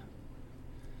 Yeah.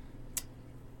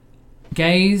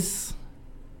 Gays...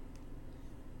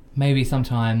 Maybe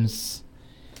sometimes...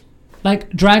 Like,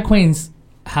 drag queens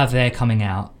have their coming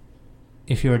out.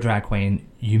 If you're a drag queen,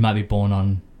 you might be born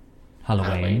on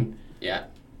Halloween. Yeah.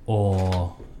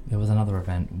 Or there was another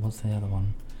event. What's the other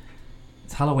one?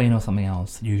 It's Halloween or something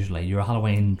else. Usually, you're a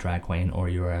Halloween drag queen, or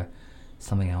you're a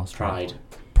something else. Pride.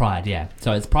 Pride, yeah.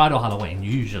 So it's Pride or Halloween.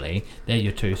 Usually, they're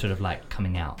your two sort of like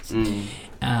coming outs.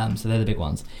 So they're the big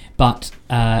ones. But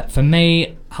for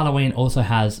me, Halloween also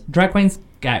has drag queens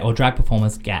gag or drag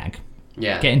performers gag.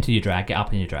 Yeah. Get into your drag. Get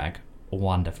up in your drag.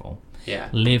 Wonderful. Yeah.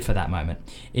 Live for that moment.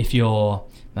 If you're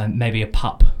maybe a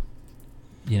pup.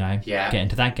 Get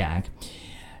into that gag.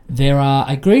 There are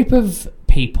a group of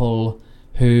people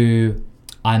who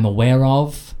I'm aware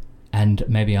of, and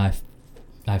maybe I've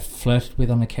flirted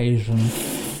with on occasion,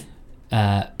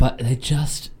 but they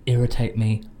just irritate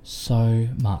me so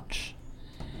much.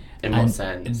 In what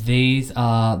sense? These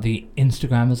are the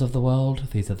Instagrammers of the world.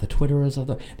 These are the Twitterers of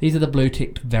the... These are the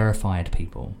blue-ticked verified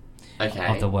people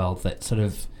of the world that sort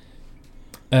of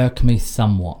irk me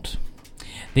somewhat.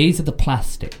 These are the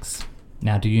plastics.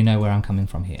 Now, do you know where I'm coming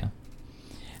from here?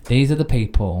 These are the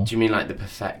people... Do you mean like the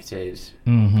perfected...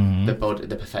 Mm-hmm.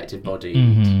 The perfected body?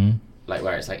 Mm-hmm. Like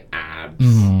where it's like abs,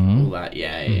 Mhm. all that.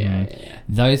 Yeah.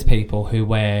 Those people who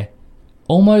wear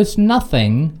almost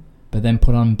nothing, but then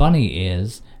put on bunny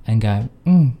ears and go,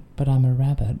 but I'm a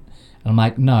rabbit. And I'm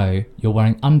like, no, you're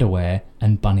wearing underwear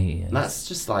and bunny ears. That's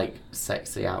just like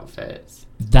sexy outfits.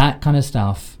 That kind of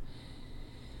stuff.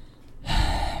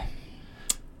 I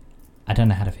don't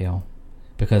know how to feel.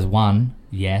 Because one,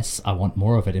 yes, I want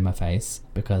more of it in my face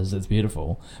because it's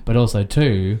beautiful. But also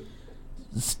two,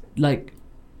 like...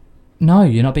 No,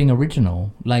 you're not being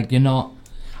original. Like, you're not...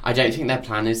 I don't think their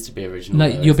plan is to be original.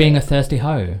 No, though, you're is being it? a thirsty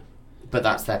hoe. But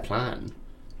that's their plan.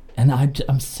 And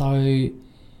I'm so...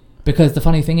 Because the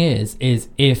funny thing is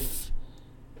if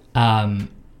I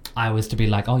was to be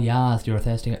like, oh, yes, you're a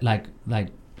thirsty... Like,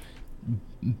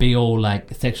 be all,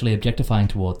 like, sexually objectifying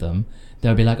toward them,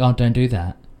 they'll be like, oh, don't do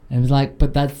that. And it was like,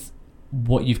 but that's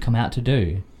what you've come out to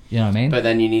do. You know what I mean? But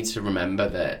then you need to remember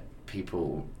that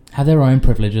people... have their own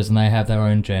privileges and they have their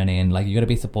own journey, and like you got to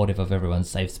be supportive of everyone's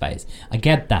safe space. I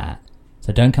get that,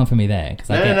 so don't come for me there. Cause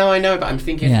No, I know, but I'm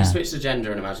thinking if Yeah. you switch the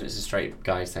gender and imagine it's a straight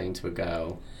guy saying to a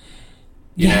girl,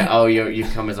 you know, oh,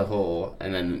 you've come as a whore,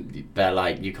 and then they're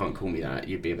like, you can't call me that.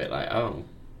 You'd be a bit like, oh.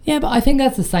 Yeah, but I think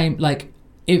that's the same. Like,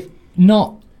 if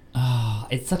not,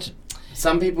 it's such.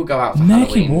 Some people go out for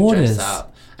Murky Halloween waters. dress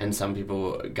up, and some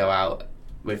people go out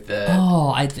with the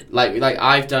like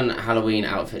I've done Halloween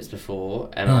outfits before,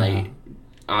 and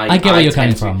I get where you're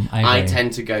coming tend from. I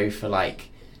tend to go for like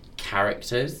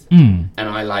characters, and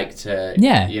I like to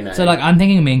you know. So like I'm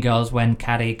thinking Mean Girls when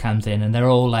Caddy comes in and they're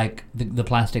all like the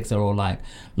plastics are all like,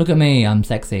 look at me, I'm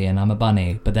sexy and I'm a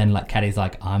bunny, but then like Caddy's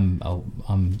like I'm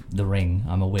the Ring,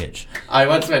 I'm a witch. I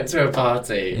once went to a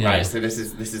party, right? So this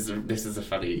is a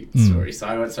funny story. So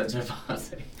I once went to a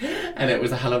party, and it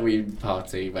was a Halloween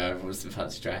party where everyone was in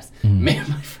fancy dress. Me and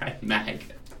my friend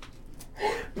Meg,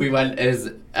 we went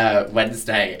as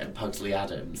Wednesday and Pugsley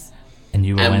Adams. And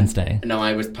you were Wednesday. No,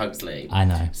 I was Pugsley. I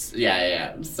know.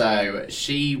 Yeah. So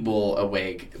she wore a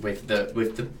wig with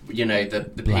the you know the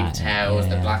Black, pigtails,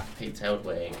 the yeah. black pigtailed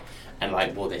wig, and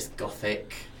like wore this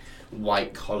gothic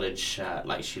white collared shirt.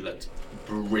 Like she looked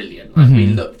brilliant. Like we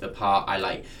looked the part. I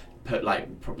like put like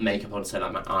makeup on so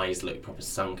like my eyes looked proper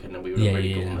sunken, and we were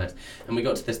really cool on this. And we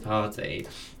got to this party.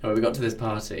 And when we got to this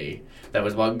party, there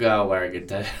was one girl wearing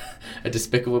a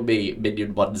Despicable Me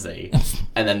minion onesie,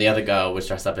 and then the other girl was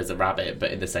dressed up as a rabbit,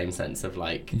 but in the same sense of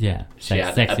like she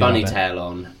had a bunny tail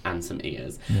on and some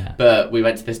ears. Yeah. But we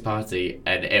went to this party,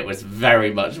 and it was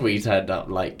very much we turned up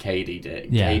like Katie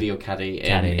did, Katie or Caddy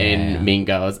in Mean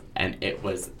Girls, and it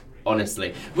was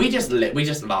honestly we just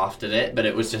laughed at it, but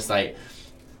it was just like.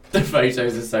 The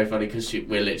photos are so funny because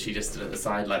we're literally just stood at the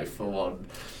side like for one.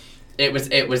 It was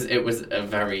a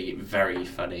very, very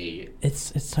funny.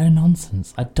 It's so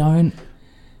nonsense. I don't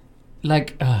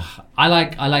like. I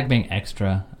like being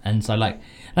extra, and so like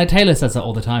Taylor says that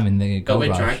all the time in the Gold But we're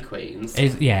Rush. drag queens.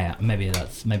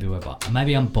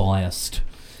 Maybe I'm biased.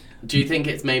 Do you think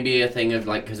it's maybe a thing of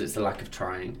like because it's a lack of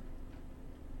trying?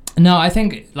 No, I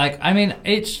think,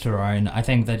 each their own. I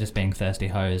think they're just being thirsty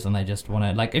hoes, and they just want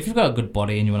to, like, if you've got a good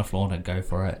body and you want to flaunt it, go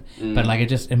for it. But, like,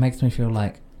 it makes me feel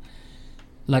like,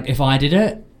 if I did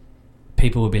it,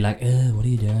 people would be like, ugh, what are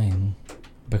you doing?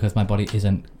 Because my body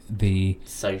isn't the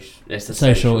it's a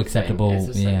social acceptable thing.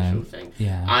 It's a social thing.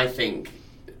 Yeah. I think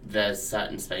there's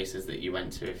certain spaces that you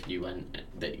went to if you went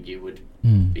that you would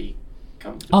be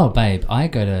comfortable. Oh, babe, I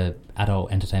go to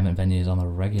adult entertainment venues on the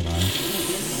regular.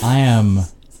 I am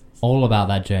all about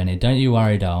that journey. Don't you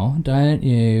worry, doll. Don't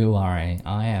you worry.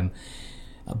 I am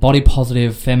a body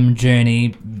positive, femme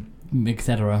journey,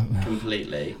 etc.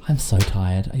 Completely. I'm so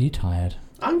tired. Are you tired?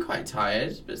 I'm quite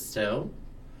tired, but still.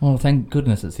 Well, thank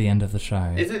goodness it's the end of the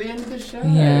show. Is it the end of the show?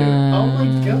 Yeah. Oh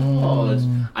my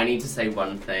god. I need to say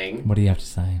one thing. What do you have to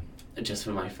say? Just for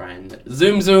my friend.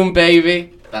 Zoom zoom,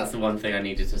 baby. That's the one thing I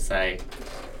needed to say.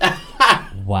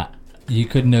 What? You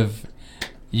couldn't have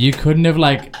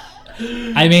like...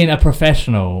 I mean, a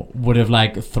professional would have,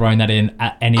 like, thrown that in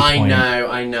at any point.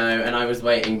 I know, and I was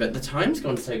waiting, but the time's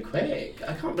gone so quick.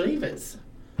 I can't believe it's...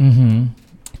 Mm-hmm.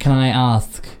 Can I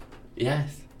ask...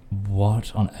 Yes.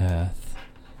 What on earth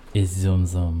is Zoom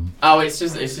Zoom? Oh, it's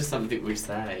just something we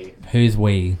say. Who's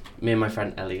we? Me and my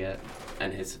friend Elliot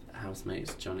and his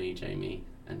housemates Johnny, Jamie,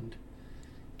 and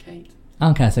Kate.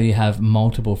 Okay, so you have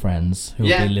multiple friends who will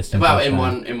Yeah. be listening Well, to the in show.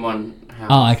 one house.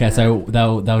 Oh, okay, yeah. so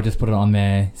they'll just put it on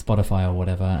their Spotify or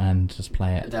whatever and just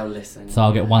play it. They'll listen. So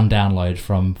I'll get one download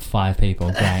from 5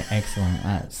 people. Great, excellent.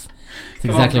 That's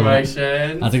Come exactly on, what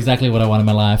promotions. that's exactly what I want in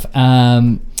my life.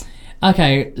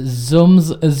 Okay, Zoom,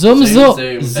 Zoom,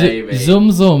 baby.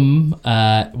 Zoom.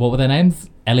 What were their names?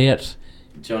 Elliot,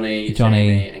 Johnny,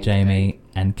 Jamie, Kate.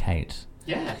 and Kate.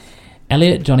 Yeah.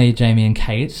 Elliot, Johnny, Jamie, and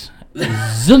Kate.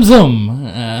 Zoom.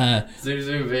 Zoom,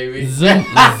 baby. Zoom.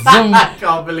 I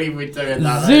can't believe we're doing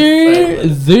that. That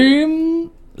is so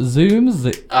Zoom.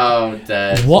 Oh,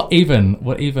 dead. What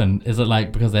even? Is it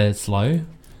like because they're slow?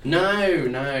 No.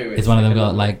 Is one of them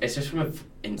got, a- like- It's just from an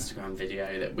Instagram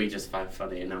video that we just found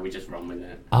funny and now we just run with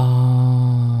it.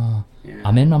 Ah, Yeah.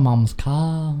 I'm in my mum's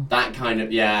car. That kind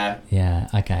of, yeah. Yeah.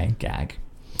 Okay. Gag.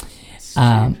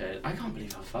 Stupid. I can't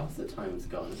believe how fast the time's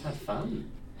gone. I've had fun.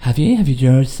 Have you enjoyed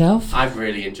yourself? I've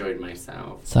really enjoyed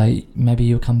myself. So maybe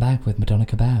you'll come back with Madonna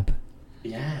Kebab.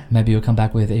 Yeah. Maybe you'll come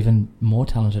back with even more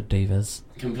talented divas.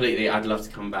 Completely. I'd love to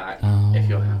come back Oh. if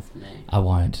you'll have me. I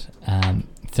won't.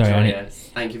 Sorry. Joyous.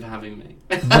 Thank you for having me.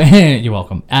 You're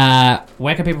welcome.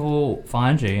 Where can people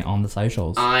find you on the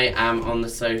socials? I am on the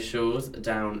socials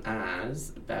down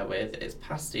as, bear with, it's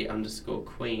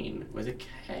pasty_queen with a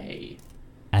K.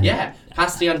 And Yeah,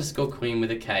 pasty_queen with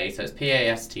a K. So it's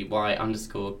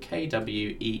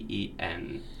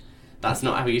PASTY_KWEEN. That's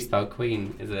not how you spell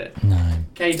queen, is it? No.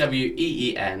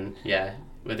 KWEEN, yeah,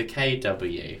 with a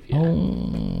KW. Yeah.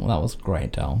 Oh, that was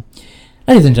great, Del.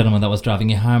 Ladies and gentlemen, that was Driving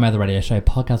You Home, the radio show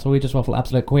podcast where we just waffle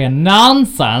absolute queer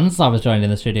nonsense. I was joined in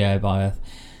the studio by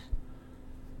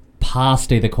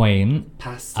Pasty the Queen.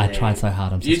 Pasty. I tried so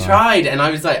hard, I'm so You sorry. tried, and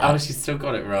I was like, oh, she's still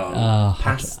got it wrong. Oh,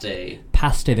 Pasty.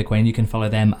 Pasty the Queen. You can follow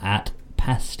them at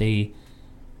pasty_queen,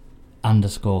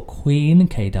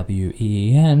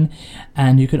 KWEEN.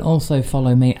 And you can also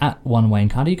follow me at One Wayne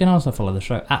Carter. You can also follow the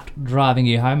show at Driving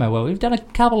You Homo, where we've done a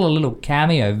couple of little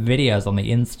cameo videos on the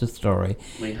Insta story.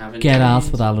 We haven't Get us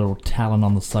changed. with our little talent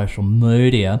on the social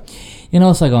media. You can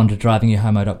also go on to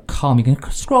drivingyouhomo.com. You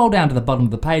can scroll down to the bottom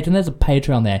of the page and there's a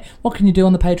Patreon there. What can you do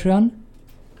on the Patreon?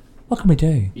 What can we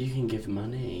do? You can give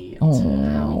money to Oh,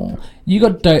 help. you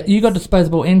got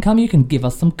disposable income. You can give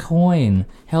us some coin.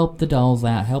 Help the dolls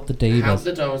out. Help the divas. Help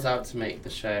the dolls out to make the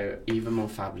show even more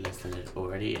fabulous than it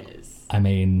already is. I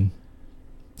mean,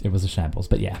 it was a shambles,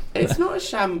 but yeah. It's not a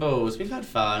shambles. We've had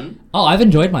fun. Oh, I've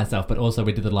enjoyed myself, but also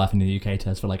we did the Life in the UK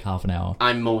test for like half an hour.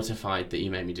 I'm mortified that you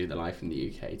made me do the Life in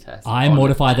the UK test. I'm on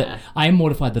mortified air.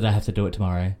 that I have to do it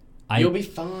tomorrow. You'll be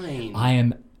fine. I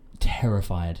am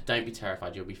terrified. Don't be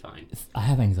terrified. You'll be fine. I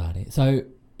have anxiety. So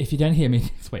if you don't hear me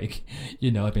next week,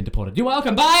 you know I've been deported. You're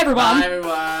welcome. Bye, everyone. Bye,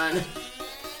 everyone.